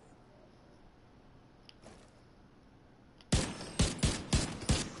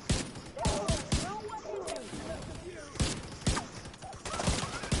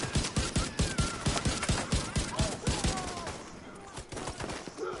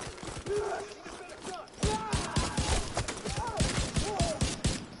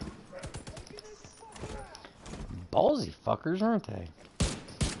 Ballsy fuckers, aren't they?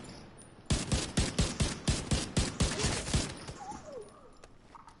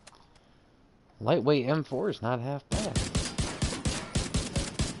 Lightweight M4 is not half bad.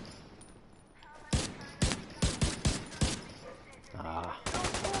 Ah.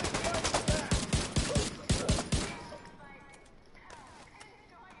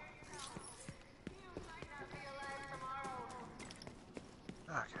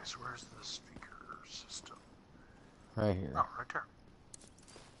 Okay, so where's the speaker system? Right here. Oh, right there.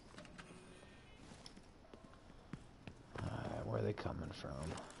 Alright, where are they coming from?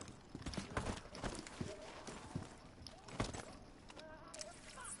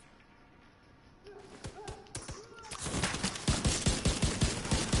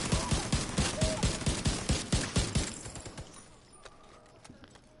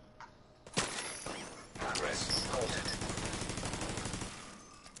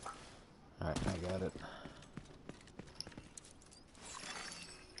 Alright, I got it.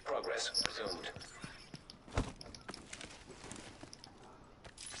 Progress resumed.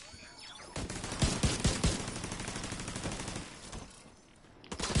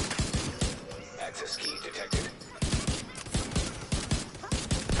 Access key detected.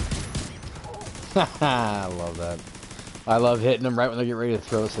 I love that. I love hitting them right when they get ready to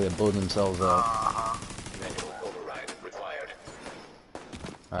throw so they blow themselves up. Manual override required.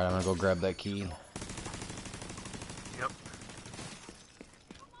 Alright, I'm gonna go grab that key. Yep.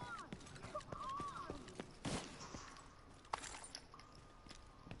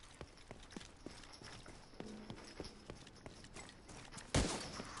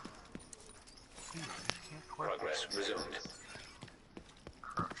 process resumed.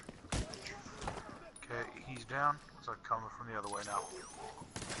 Corruption. Okay, he's down. Looks like coming from the other way now.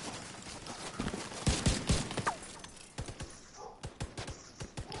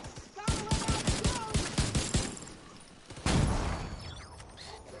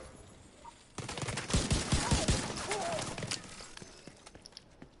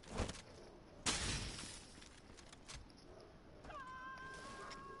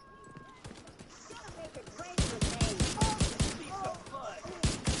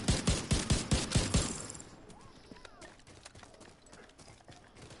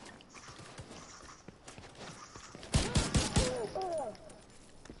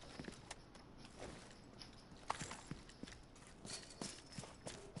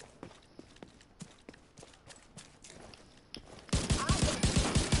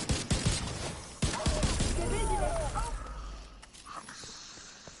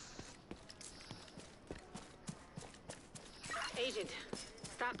 Agent,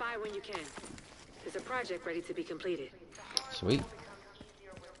 stop by when you can. There's a project ready to be completed. Sweet.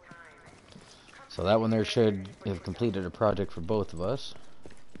 So that one there should have completed a project for both of us.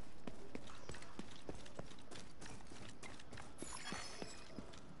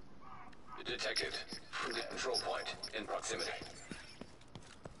 Detected. The control point in proximity.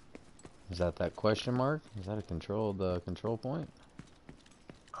 Is that question mark? Is that the control point?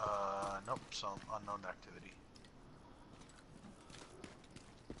 Nope, some unknown activity.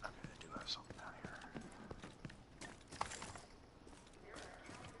 Okay, I do have something down here.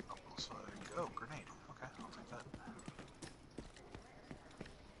 Oh, looks like, oh, grenade. Okay, I'll take that.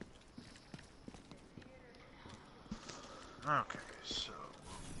 Okay, so...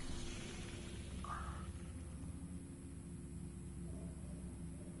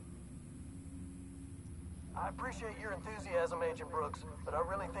 I appreciate your enthusiasm, Agent Brooks, but I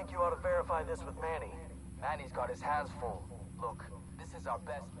really think you ought to verify this with Manny. Manny's got his hands full. Look, this is our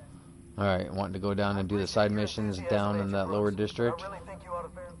best. Alright, wanting to go down and do the side missions down in that lower district? I really think you ought to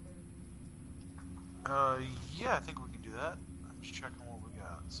verify. Yeah, I think we can do that. I'm just checking what we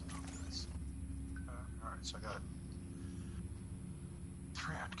got. So, alright, so I got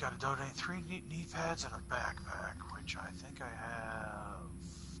three. I got to donate 3 knee pads and a backpack, which I think I have.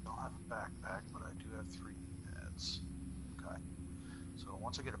 Don't have a backpack, but I do have 3 knee pads. Okay. So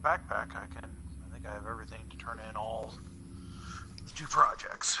once I get a backpack, I think I have everything to turn in all the 2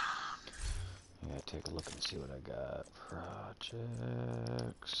 projects. I gotta take a look and see what I got.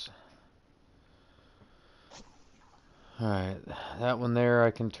 Projects. Alright, that one there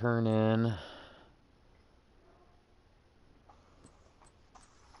I can turn in.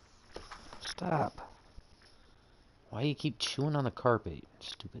 Stop. Why do you keep chewing on the carpet,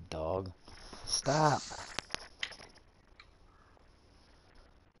 stupid dog? Stop.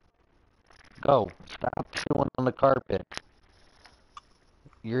 Go. Stop chewing on the carpet.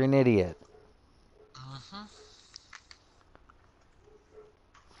 You're an idiot.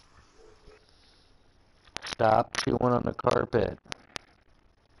 Stop chewing on the carpet.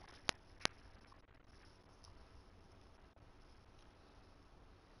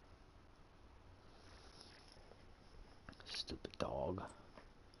 Stupid dog.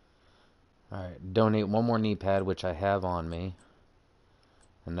 Alright, donate 1 more knee pad, which I have on me.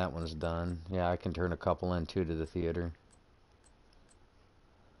 And that one's done. Yeah, I can turn a couple in too to the theater.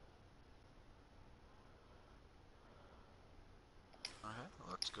 Okay,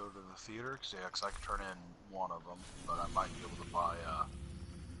 let's go to the theater, cause I can turn in 1 of them, but I might be able to buy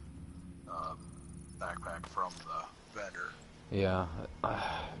a backpack from the vendor. Yeah.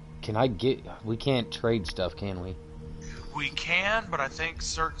 Can I get... We can't trade stuff, can we? We can, but I think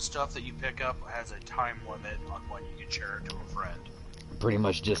certain stuff that you pick up has a time limit on when you can share it to a friend. Pretty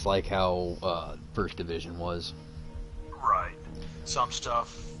much just like how First Division was. Right. Some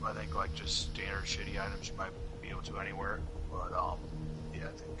stuff, I think, like just standard shitty items you might be able to anywhere. But, yeah,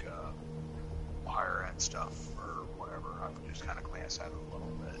 I think higher end stuff or whatever, I've just kind of glanced at it a little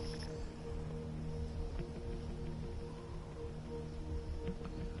bit.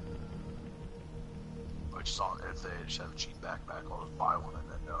 Which is on, if they just have a cheap backpack, I'll just buy one and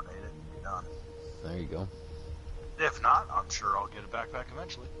then donate it and be done. There you go. If not, I'm sure I'll get a backpack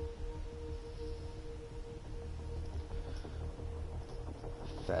eventually.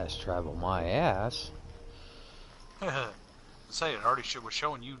 Fast travel my ass. Say, it already was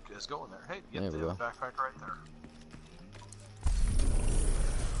showing you as going there. Hey, you get the backpack right there.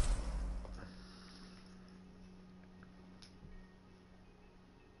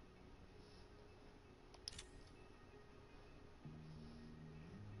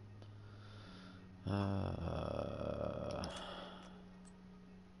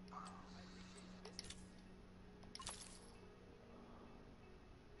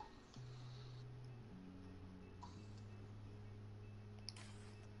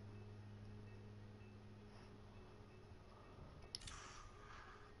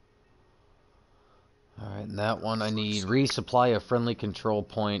 That one I need resupply a friendly control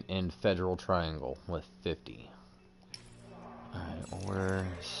point in Federal Triangle with 50. Alright,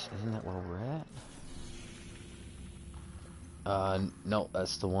 isn't that where we're at? No,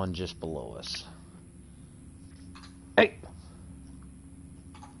 that's the one just below us. Hey!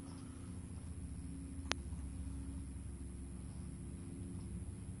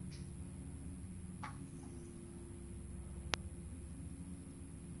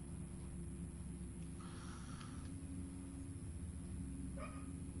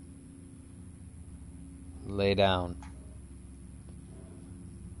 Lay down.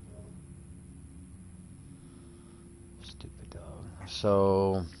 Stupid dog.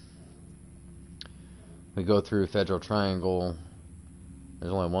 So we go through Federal Triangle.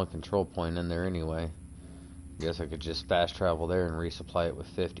 There's only one control point in there anyway. Guess I could just fast travel there and resupply it with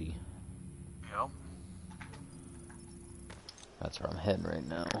 50. Yep. That's where I'm heading right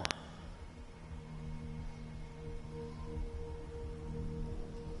now.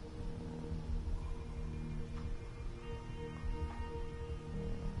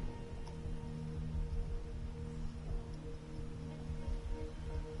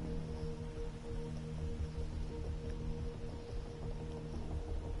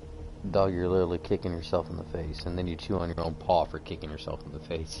 Dog, you're literally kicking yourself in the face, and then you chew on your own paw for kicking yourself in the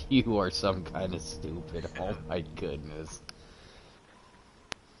face. You are some kind of stupid. Oh my goodness.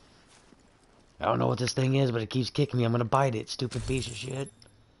 I don't know what this thing is, but it keeps kicking me. I'm gonna bite it, stupid piece of shit.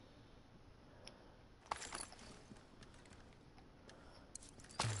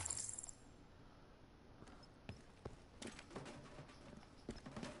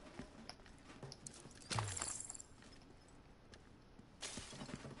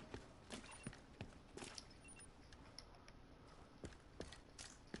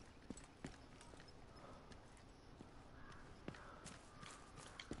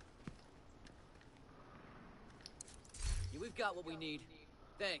 We've got what we need.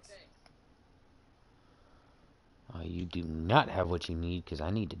 Thanks. You do not have what you need, because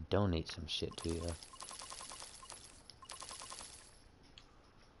I need to donate some shit to you.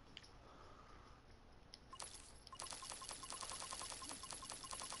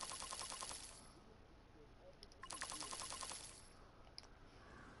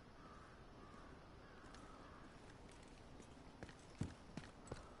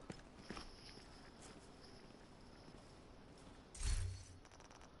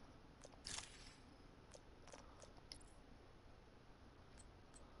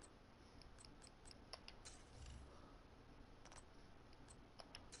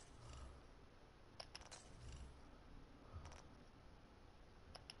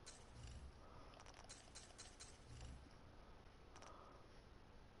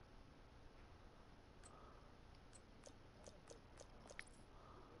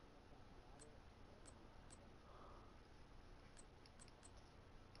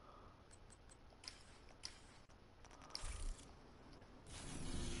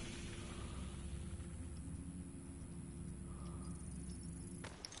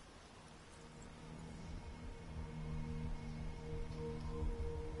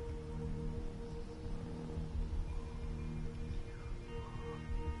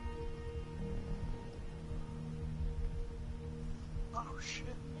 Oh shit.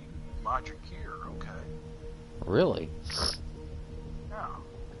 Mod your gear, okay. Really? Yeah.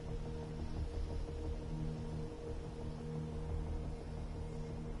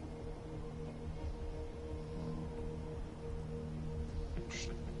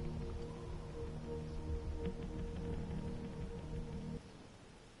 Interesting.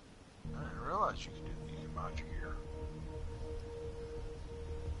 I didn't realize you could mod your gear.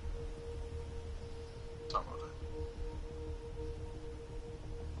 Some of it.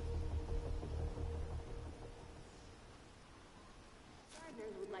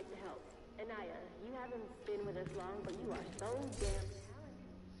 Would like to help. Anaya, you haven't been with us long, but you are so damn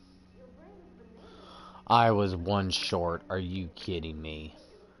talented. I was one short. Are you kidding me?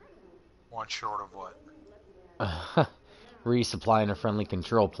 One short of what? Resupplying a friendly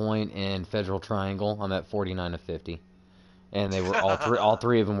control point in Federal Triangle. I'm at 49 of 50. And they were all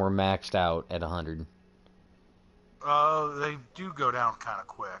three of them were maxed out at 100. They do go down kind of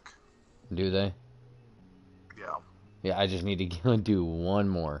quick. Do they? Yeah. Yeah, I just need to go do one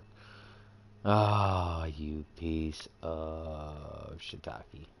more. Ah, you piece of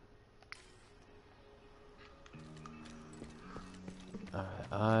shiitake. Alright,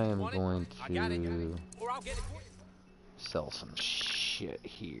 I am going to sell some shit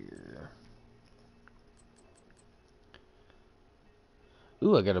here.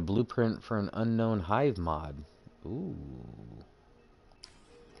 Ooh, I got a blueprint for an unknown hive mod. Ooh.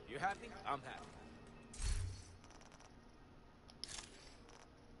 You happy? I'm happy.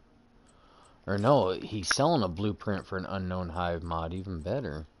 Or no, he's selling a blueprint for an unknown hive mod. Even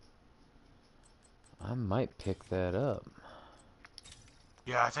better. I might pick that up.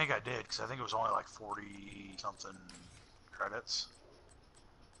 Yeah, I think I did, because I think it was only like 40-something credits.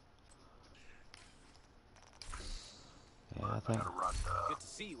 Yeah, I think. I gotta run Good to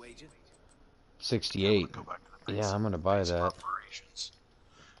see you, Agent. 68. go back to the Yeah, I'm gonna buy that. Operations.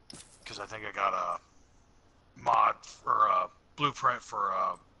 Because I think I got a mod or a blueprint for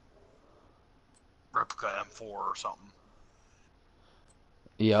a replica M4 or something.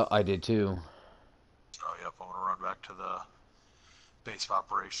 Yeah, I did too. So yep, I'm gonna run back to the base of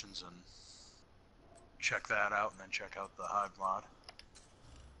operations and check that out, and then check out the hive mod.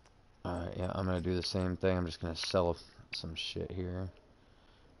 Alright, yeah, I'm gonna do the same thing. I'm just gonna sell some shit here.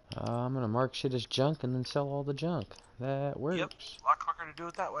 I'm gonna mark shit as junk and then sell all the junk. That works. Yep, a lot quicker to do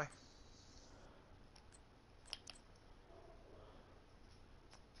it that way.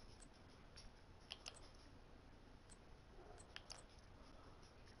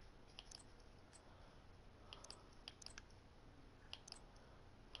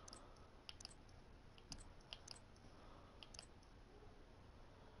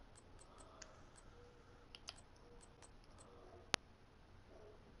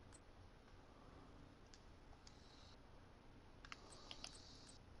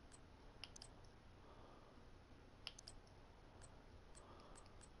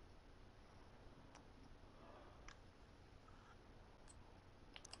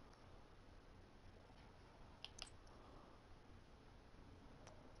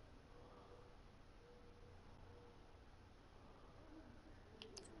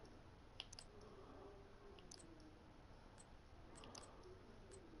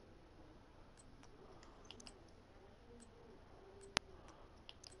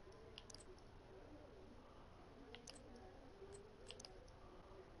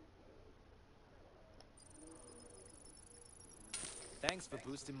 Thanks for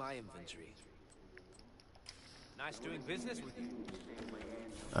boosting my inventory. Nice doing business with you.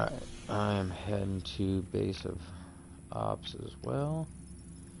 Alright, I'm heading to base of ops as well.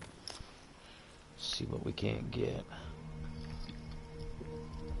 See what we can get.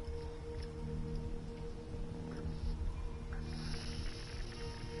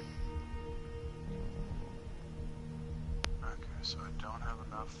 Okay, so I don't have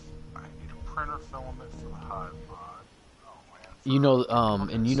enough. I need a printer filament for the hive mod. You know,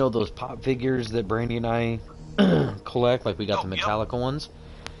 and you know those pop figures that Brandy and I collect? Like, we got the Metallica ones.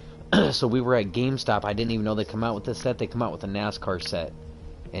 So we were at GameStop. I didn't even know they come out with this set. They come out with a NASCAR set.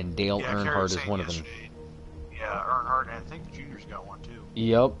 And Dale Earnhardt is one of them. Yeah, Earnhardt, and I think the Junior's got one too.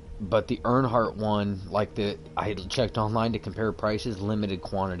 Yep, but the Earnhardt one, like I had checked online to compare prices, limited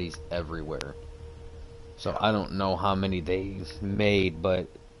quantities everywhere. So I don't know how many they made, but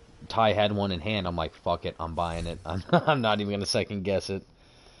Ty had one in hand. I'm like, fuck it, I'm buying it. I'm not even gonna second guess it.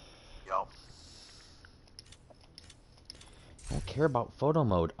 Yep. I don't care about photo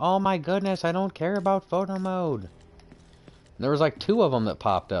mode. Oh my goodness, I don't care about photo mode. There was like 2 of them that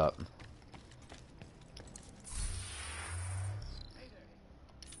popped up.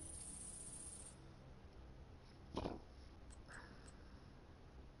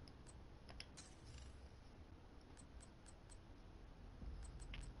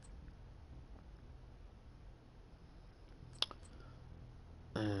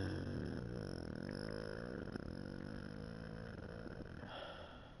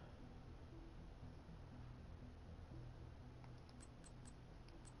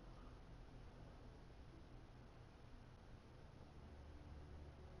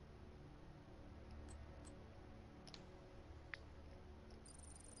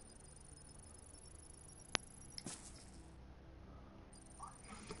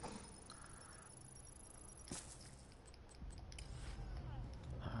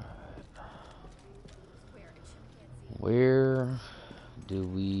 Where do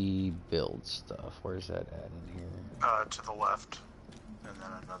we build stuff? Where's that at in here? To the left, and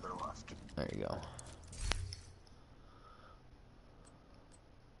then another left. There you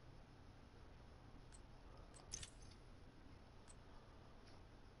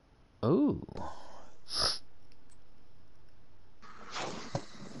go. Ooh.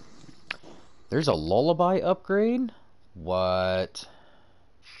 There's a lullaby upgrade? What?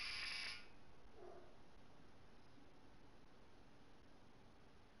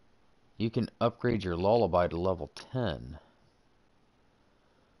 You can upgrade your lullaby to level 10.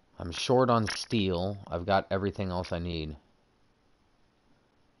 I'm short on steel. I've got everything else I need.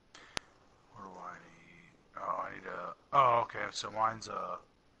 What do I need? Oh, I need a... Oh, okay, so mine's a...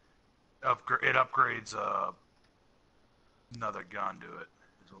 It upgrades another gun to it,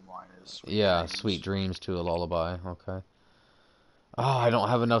 is That's what mine is. Yeah, Sweet Dreams to a Lullaby. Okay. Oh, I don't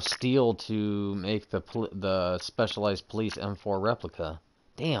have enough steel to make the Specialized Police M4 replica.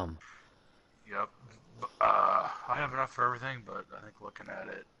 Damn. Yep. I have enough for everything, but I think looking at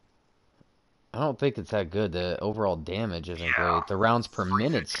it, I don't think it's that good. The overall damage isn't great. The rounds per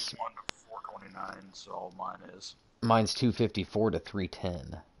minute's 1 to 429, so all mine is. Mine's 254 to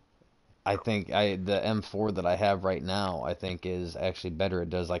 310. I think the M4 that I have right now, I think is actually better. It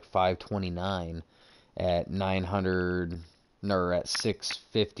does like 529 at 900 or at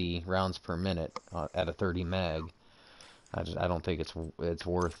 650 rounds per minute at a 30 mag. I don't think it's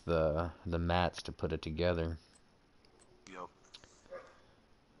worth the mats to put it together. Yep. Yeah,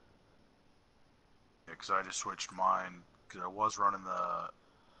 because I just switched mine because I was running the.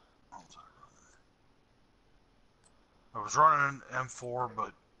 I was running an M4,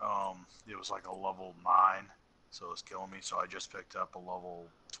 but it was like a level 9, so it was killing me. So I just picked up a level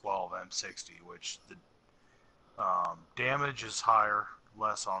 12 M60, which the damage is higher,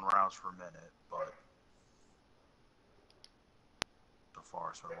 less on rounds per minute, but so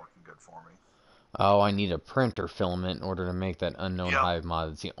far it's been working good for me. Oh, I need a printer filament in order to make that unknown hive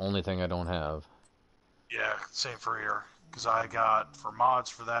mod. It's the only thing I don't have. Yeah, same for here. Because I got, for mods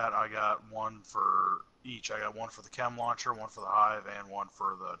for that, I got one for each. I got one for the chem launcher, one for the hive, and one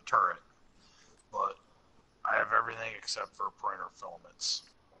for the turret. But I have everything except for printer filaments.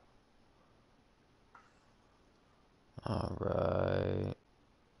 Alright.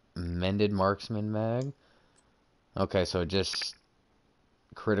 Mended Marksman mag. Okay, so just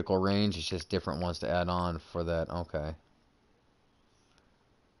critical range, it's just different ones to add on for that. Okay.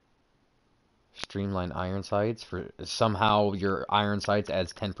 Streamline iron sights for somehow your iron sights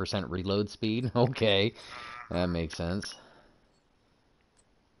adds 10% reload speed. Okay, that makes sense.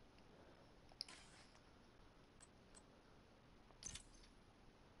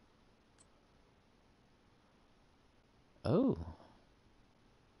 Oh.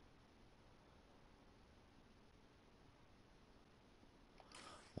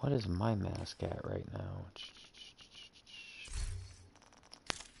 What is my mask at right now?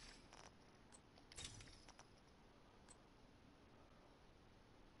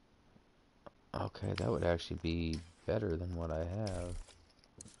 Okay, that would actually be better than what I have.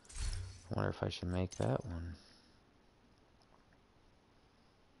 I wonder if I should make that one.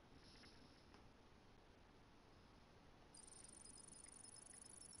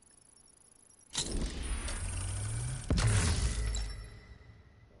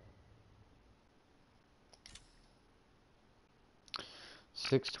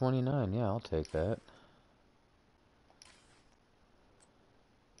 $6.29, yeah, I'll take that.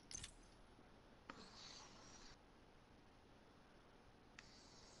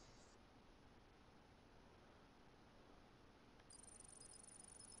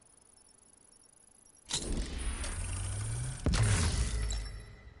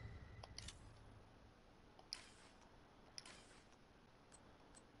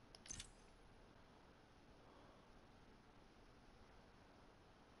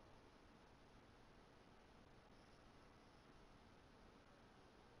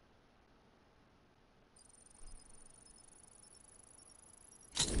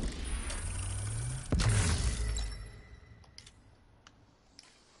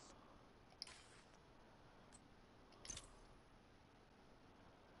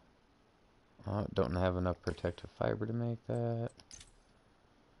 Don't have enough protective fiber to make that.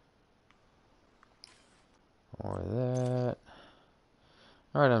 Or that.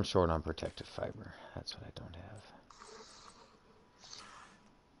 Alright, I'm short on protective fiber. That's what I don't have.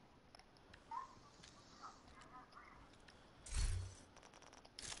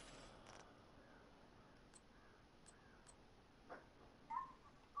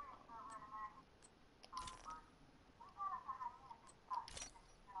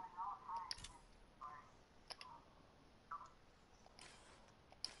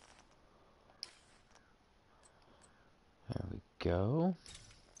 There we go.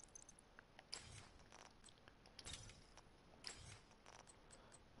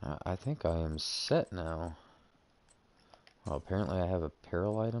 I think I am set now. Well, apparently I have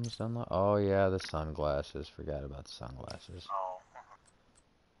apparel items done. Oh yeah, the sunglasses. Forgot about the sunglasses.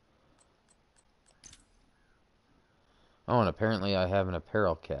 Oh, and apparently I have an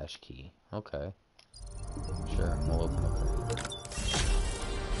apparel cache key. Okay. Sure, we'll open up there.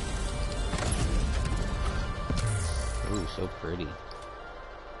 Ooh, so pretty.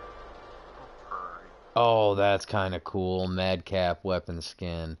 Oh, that's kind of cool. Madcap weapon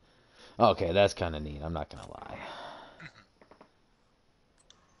skin. Okay, that's kind of neat. I'm not gonna lie.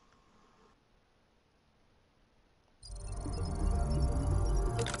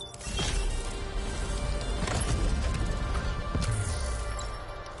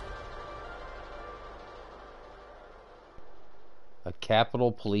 A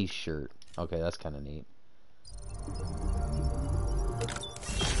Capitol Police shirt. Okay, that's kind of neat.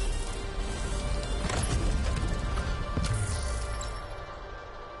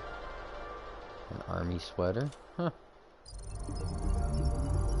 An army sweater. Huh.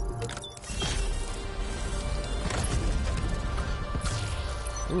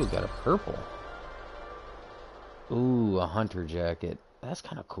 Ooh, got a purple. Ooh, a hunter jacket. That's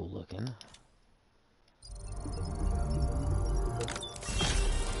kind of cool looking.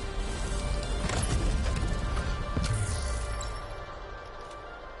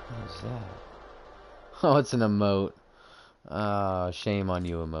 What is that? Oh, it's an emote. Shame on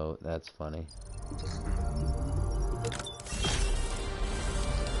you, emote. That's funny.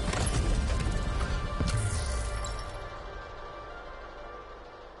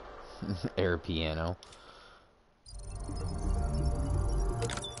 Air piano.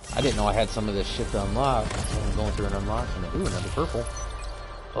 I didn't know I had some of this shit to unlock, so I'm going through and unlocking it. Ooh, another purple.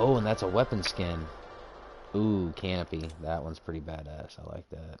 Oh, and that's a weapon skin. Ooh, canopy. That one's pretty badass. I like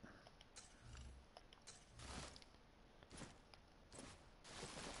that.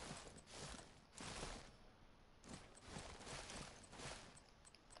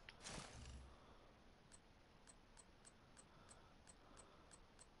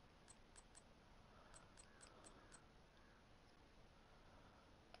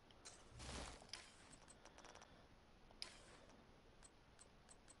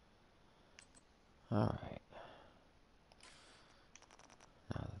 Alright.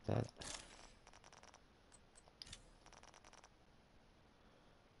 Now that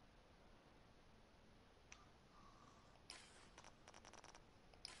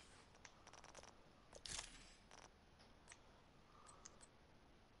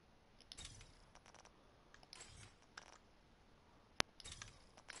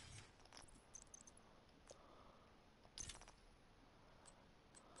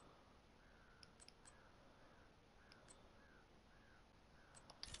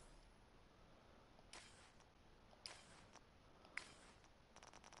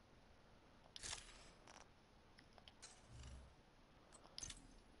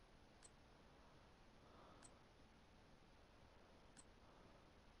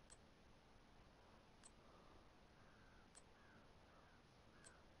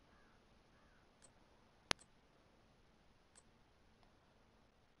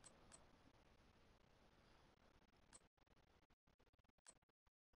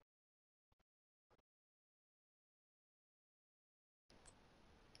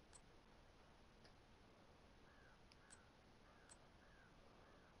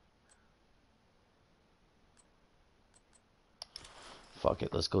fuck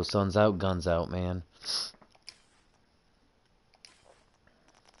it, let's go suns out, guns out, man.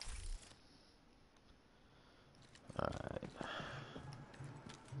 Alright.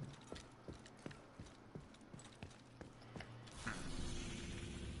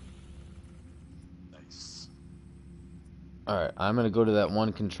 Nice. Alright, I'm gonna go to that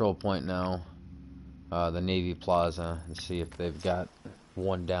one control point now. The Navy Plaza, and see if they've got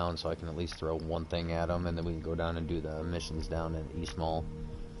one down so I can at least throw one thing at them, and then we can go down and do the missions down at East Mall.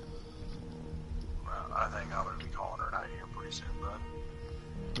 Well, I think I'm going to be calling her out here pretty soon, bud.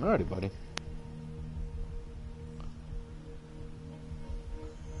 Alrighty, buddy.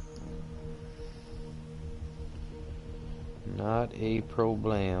 Not a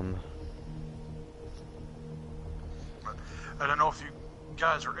problem. I don't know if you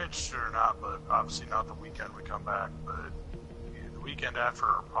guys are interested or not, but obviously not the weekend we come back, but the weekend after,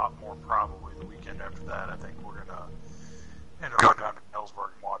 or more probably the weekend after that, I think we're gonna end up going down to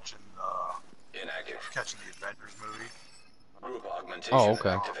Ellsberg and watching, catching the Avengers movie. Group augmentation okay.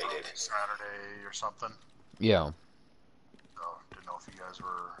 activated. Saturday or something. Yeah. So, didn't know if you guys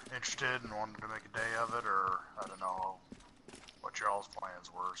were interested and wanted to make a day of it, or I don't know what your all's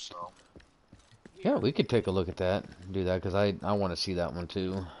plans were, so. Yeah, we could take a look at that, do that, because I want to see that one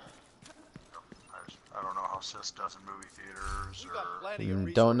too. I don't know how Sis does in movie theaters, or...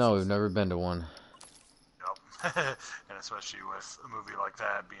 Don't know, we've never been to one. Yep. And especially with a movie like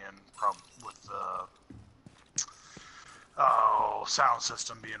that being with the sound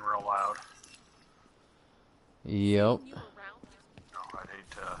system being real loud. Yep. I'd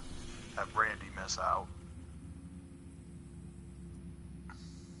hate to have Brandy miss out.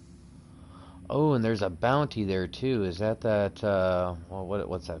 Oh, and there's a bounty there too. Is that well,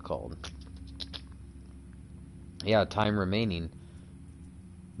 what's that called? Yeah, time remaining.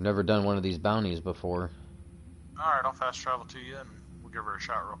 Never done one of these bounties before. Alright, I'll fast travel to you and we'll give her a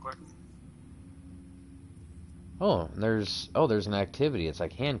shot real quick. Oh, there's an activity. It's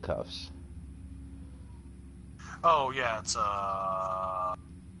like handcuffs. Oh yeah, it's A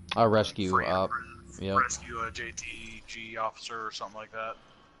rescue free up. Yep. rescue a JTG officer or something like that.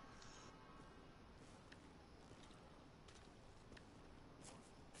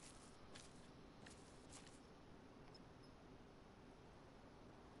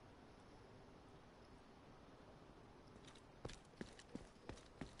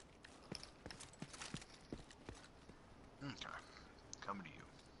 Okay, coming to you.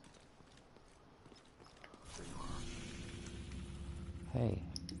 There you are. Hey,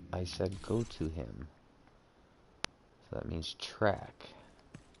 I said go to him. So that means track.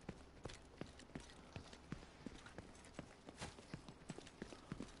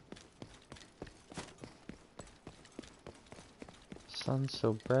 Sun's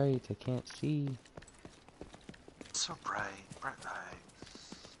so bright, I can't see. So bright, bright light.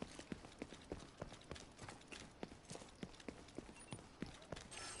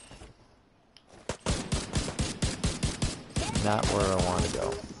 Not where I want to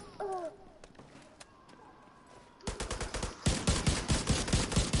go.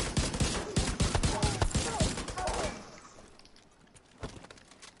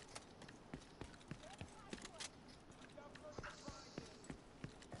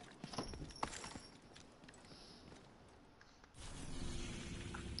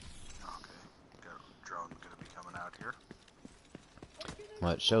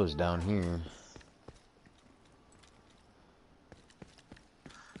 Well, it shows down here.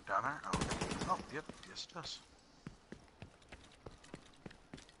 Down there? Oh, oh, yep, yes it does.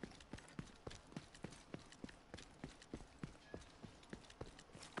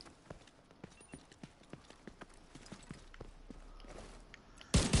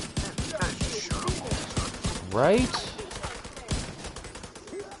 Right?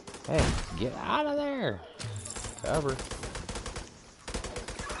 Hey, get out of there. Cover.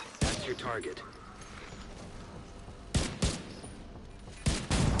 That's your target.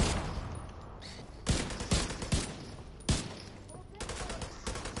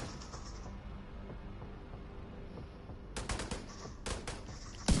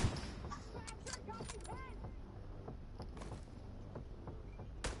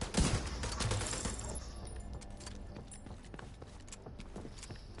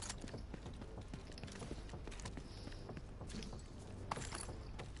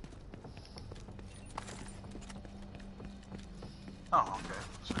 Oh, okay.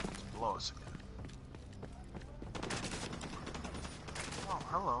 So it's below us again. Oh,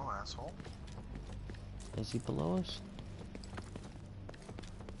 hello, asshole. Is he below us?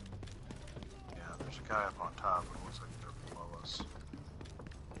 Yeah, there's a guy up on top, but it looks like they're below us.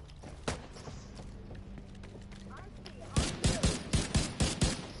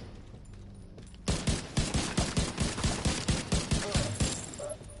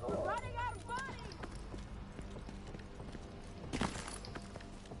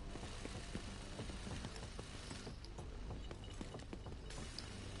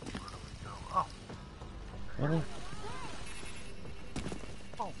 Really?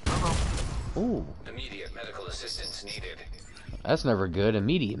 Oh, hello. Ooh. Immediate medical assistance needed. That's never good.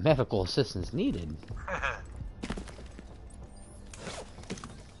 Immediate medical assistance needed.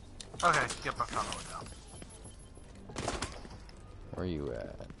 Okay, yep, I found the way down. Where you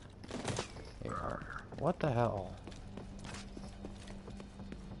at? Here. What the hell?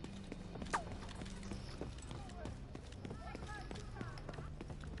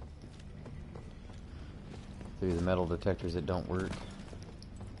 Through the metal detectors that don't work.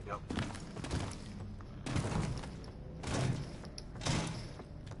 Yep.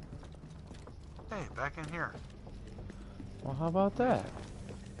 Hey, back in here. Well, how about that?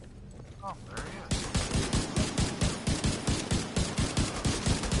 Oh, there he is.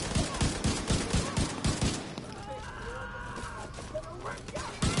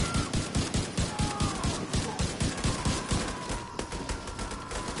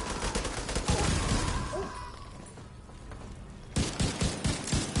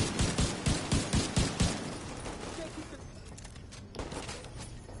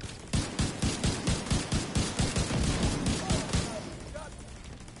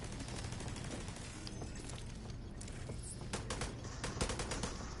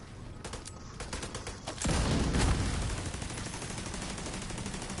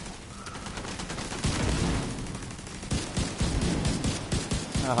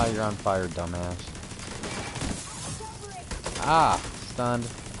 Ah, you're on fire, dumbass. Ah, stunned.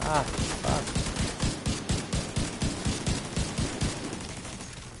 Ah, fuck.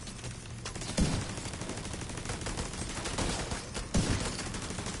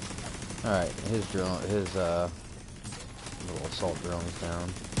 Alright, his drone, his little assault drone is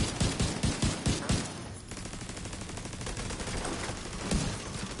down.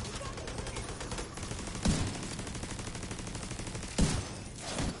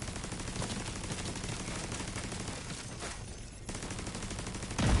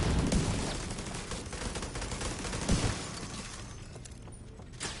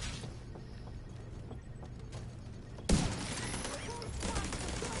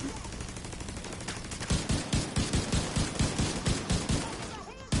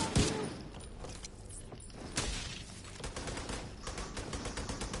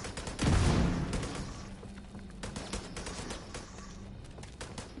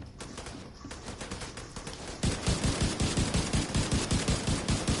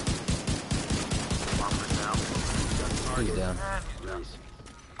 He's down. Nice.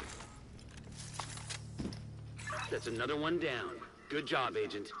 That's another one down. Good job,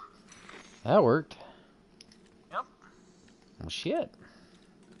 Agent. That worked. Yep. Well, shit.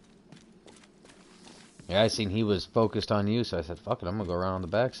 Yeah, I seen he was focused on you, so I said, fuck it, I'm gonna go around on the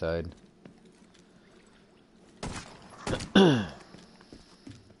backside.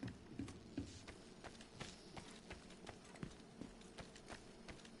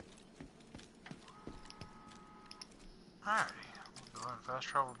 Alrighty. We'll go ahead and fast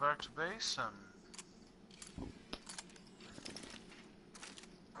travel back to base and...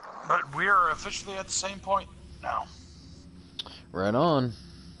 But we are officially at the same point now. Right on.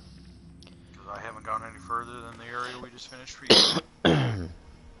 Because I haven't gone any further than the area we just finished for you.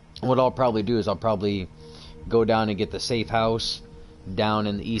 What I'll probably do is I'll probably go down and get the safe house down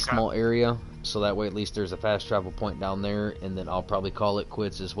in the East Mall area, so that way at least there's a fast travel point down there, and then I'll probably call it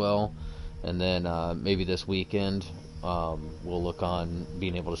quits as well. And then maybe this weekend we'll look on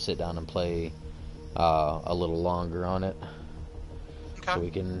being able to sit down and play a little longer on it, so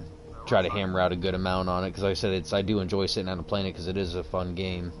we can try to hammer out a good amount on it. Because like I said, I do enjoy sitting down and playing it because it is a fun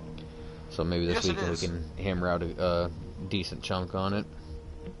game. So maybe this weekend we can hammer out a decent chunk on it.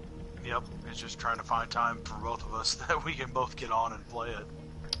 Yep, it's just trying to find time for both of us that we can both get on and play it.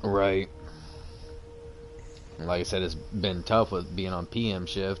 Right. Like I said, it's been tough with being on PM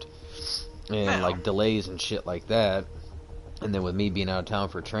shift and like delays and shit like that. And then with me being out of town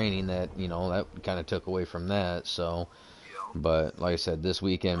for training, that, you know, that kind of took away from that. So, but like I said, this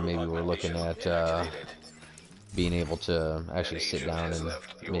weekend maybe we're looking at being able to actually sit down and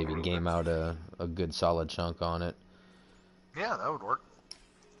maybe game out a good solid chunk on it. Yeah, that would work.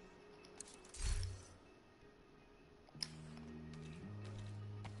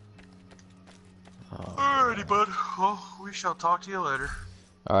 Alrighty, bud. Well, we shall talk to you later.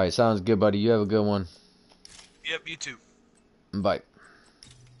 Alright, sounds good, buddy. You have a good one. Yep, you too. Bye.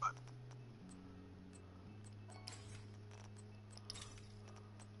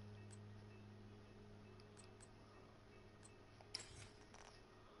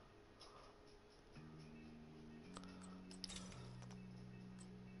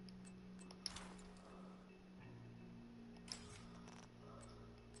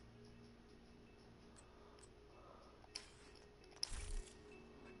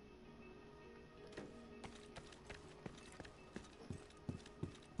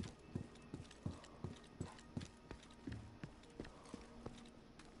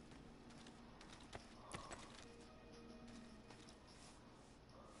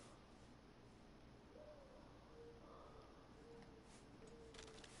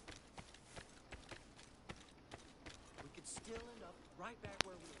 Still end up right back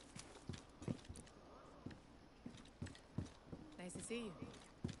where we were. Nice to see you.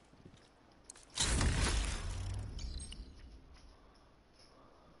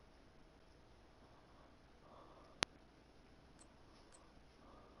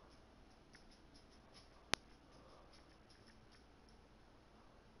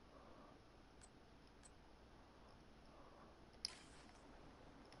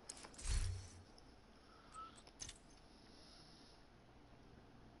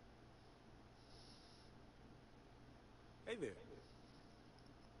 Hey there.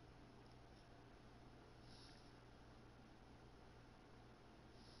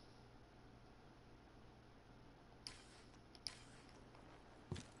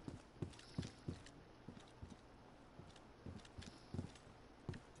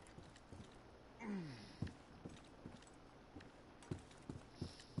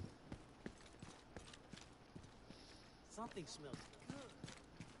 Something smells good.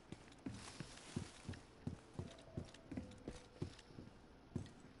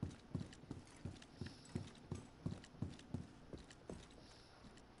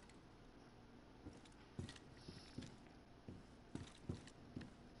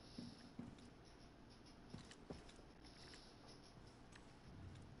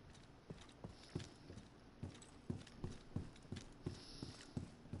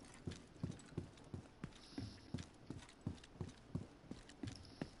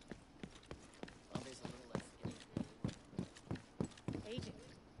 Agent,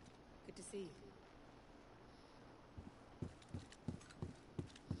 good to see you.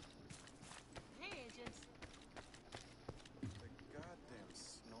 Hey, agents. The goddamn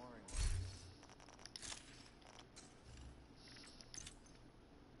snoring.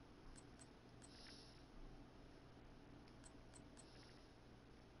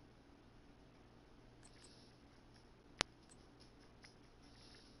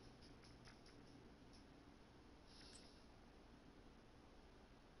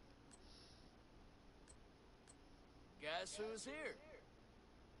 Guess who's here?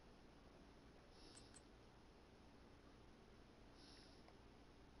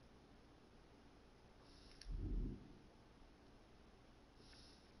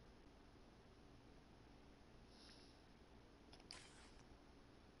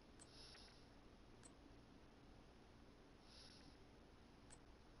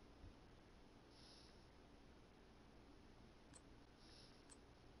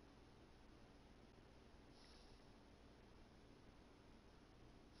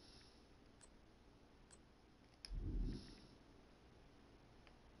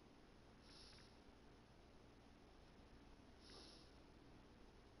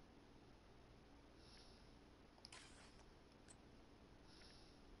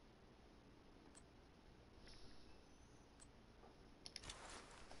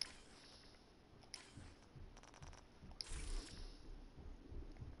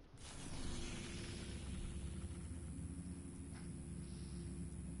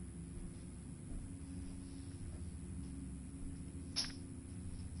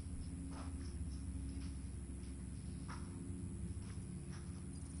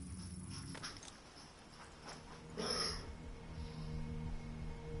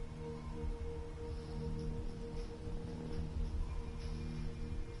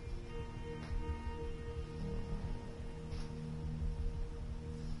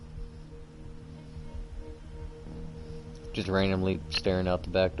 Just randomly staring out the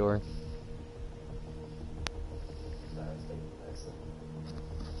back door.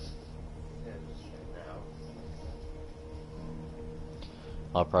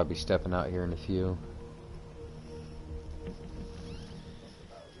 I'll probably be stepping out here in a few.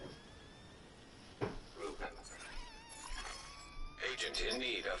 Agent in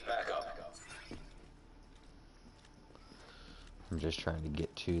need of backup. I'm just trying to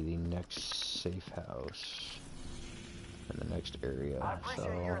get to the next safe house in the next area, so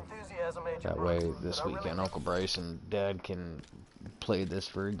that way this weekend Uncle Bryce and Dad can play this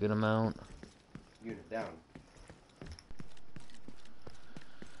for a good amount. Unit down.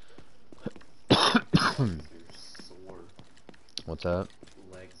 Sore. What's that?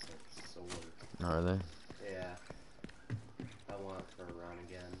 Legs are sore. Are they? Yeah. I want for a run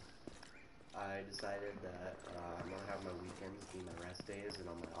again. I decided that I'm gonna have my weekends be my rest days, and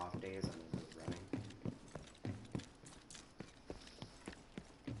on my off days I'm gonna be running.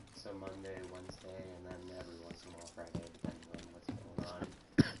 So Monday, Wednesday, and then every once in a while Friday, depending on what's going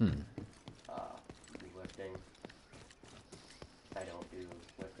on. Lifting. I don't do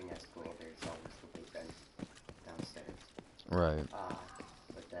lifting at school. There's always the weight bench downstairs. Right.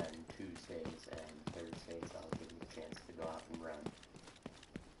 But then Tuesdays and Thursdays I'll give you a chance to go out and run.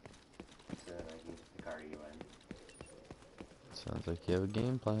 So that I can get the cardio in. Sounds like you have a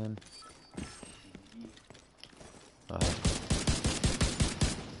game plan.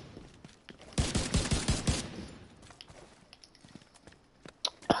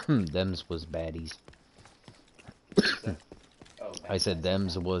 Thems was baddies. I said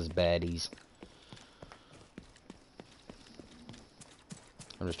thems was baddies.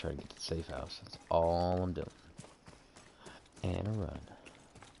 I'm just trying to get to the safe house. That's all I'm doing. And a run.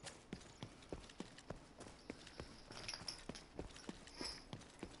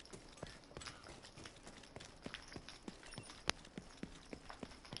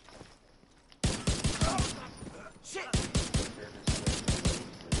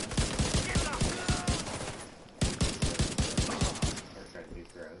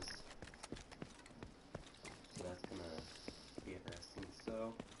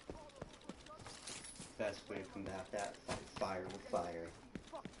 Best way to combat that, fight fire with fire.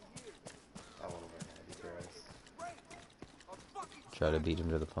 I want to learn how to do throws. Try to beat him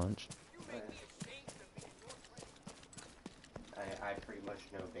to the punch. I pretty much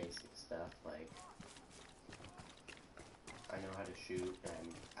know basic stuff, like, I know how to shoot,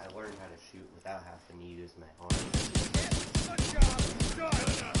 and I learned how to shoot without having to use my arms.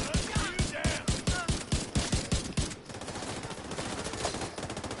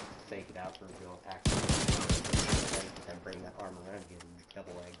 Fake it out for real action. And bring that arm around again and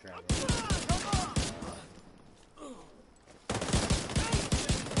double leg drag it.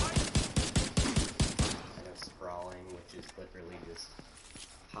 I know sprawling, which is literally just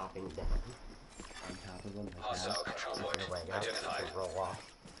hopping down on top of them like Hostile control point identified. Roll off.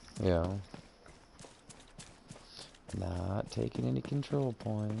 Yeah. Not taking any control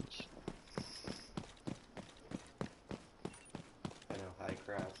points. I know high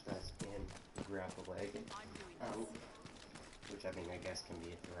crouch, nice and grab the leg out, which I mean I guess can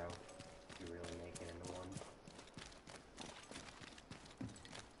be a throw if you really make it into one.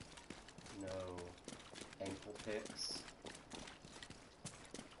 No ankle picks.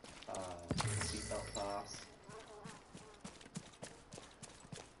 seatbelt tops,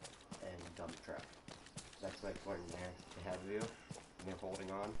 and dump truck. That's why it's going there. They have you, and they're holding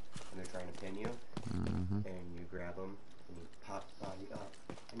on, and they're trying to pin you, and you grab them, and you pop the body up,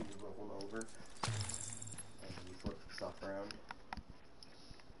 and you roll them over, and you flip yourself around.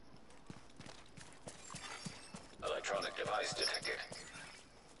 Electronic device detected.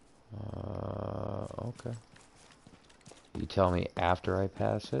 Okay. You tell me after I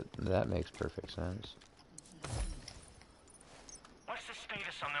pass it? That makes perfect sense. What's the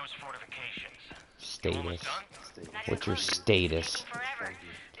status on those fortifications? Status. What's your status?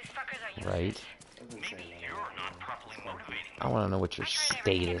 Right? Maybe you're not properly motivating. I want to know what your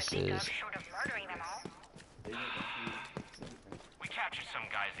status is. We captured some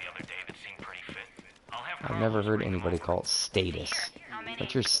guys the other day that seemed pretty fit. I'll have I've never heard anybody call it status.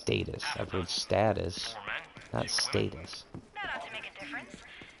 What's your status? I've heard status, not status. That ought to make a difference.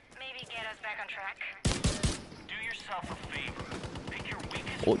 Maybe get us back on track. Do yourself a favor. Pick your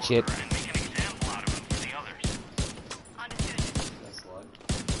weakest Oh shit. worker and make an example out of him for the others.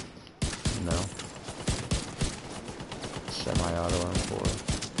 No. Semi-auto M4.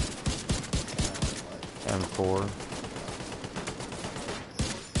 M4.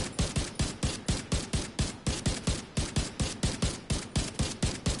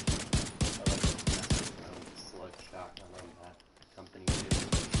 Slug shotgun on that company too.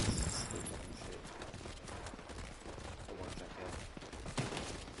 Shit. The one check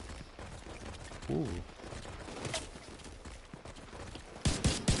in. Ooh.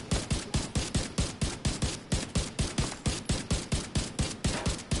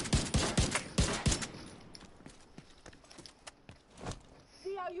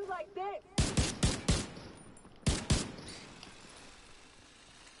 See how you like that?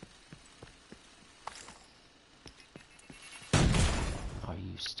 Oh,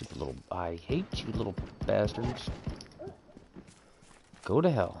 you stupid little... I hate you little bastards. Go to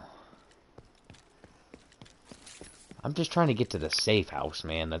hell. I'm just trying to get to the safe house,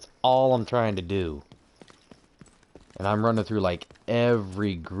 man. That's all I'm trying to do. And I'm running through, like,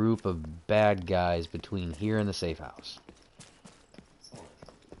 every group of bad guys between here and the safe house.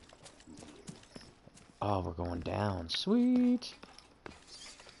 Oh, we're going down. Sweet.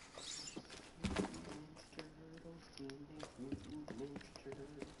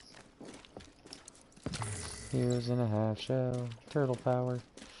 Here's in a half shell. Turtle power.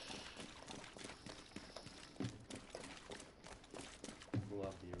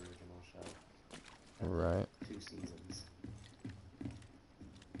 Love the original show. Right. 2 seasons.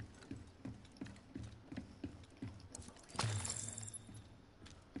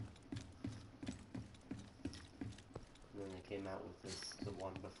 And then they came out with the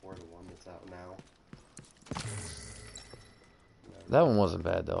one before the one that's out now. That one wasn't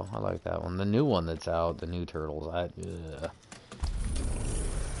bad though. I like that one. The new one that's out, the new Turtles.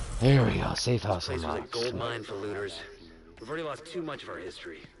 There we go. Safe house This place was a unlocked. gold mine for looters. We've already lost too much of our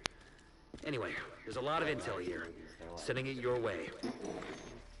history. Anyway, there's a lot of intel here. Sending it your way.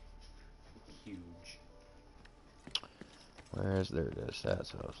 Huge. Where's there it is.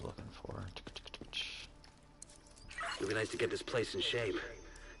 That's what I was looking for. It'd be nice to get this place in shape.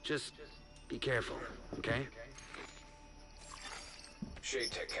 Just be careful, okay?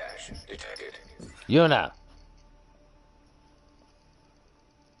 Shade tech cache detected. Yuna.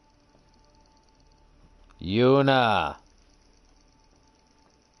 Yuna.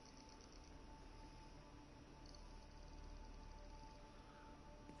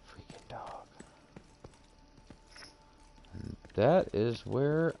 Freaking dog. And that is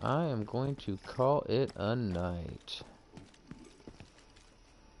where I am going to call it a night.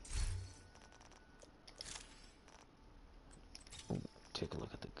 Ooh, take a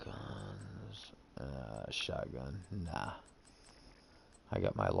look at the guns. Shotgun. Nah. I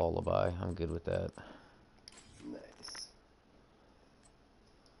got my lullaby. I'm good with that. Nice.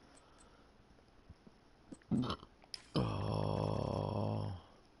 Oh.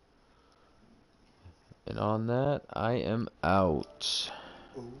 And on that, I am out.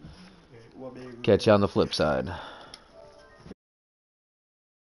 Catch you on the flip side.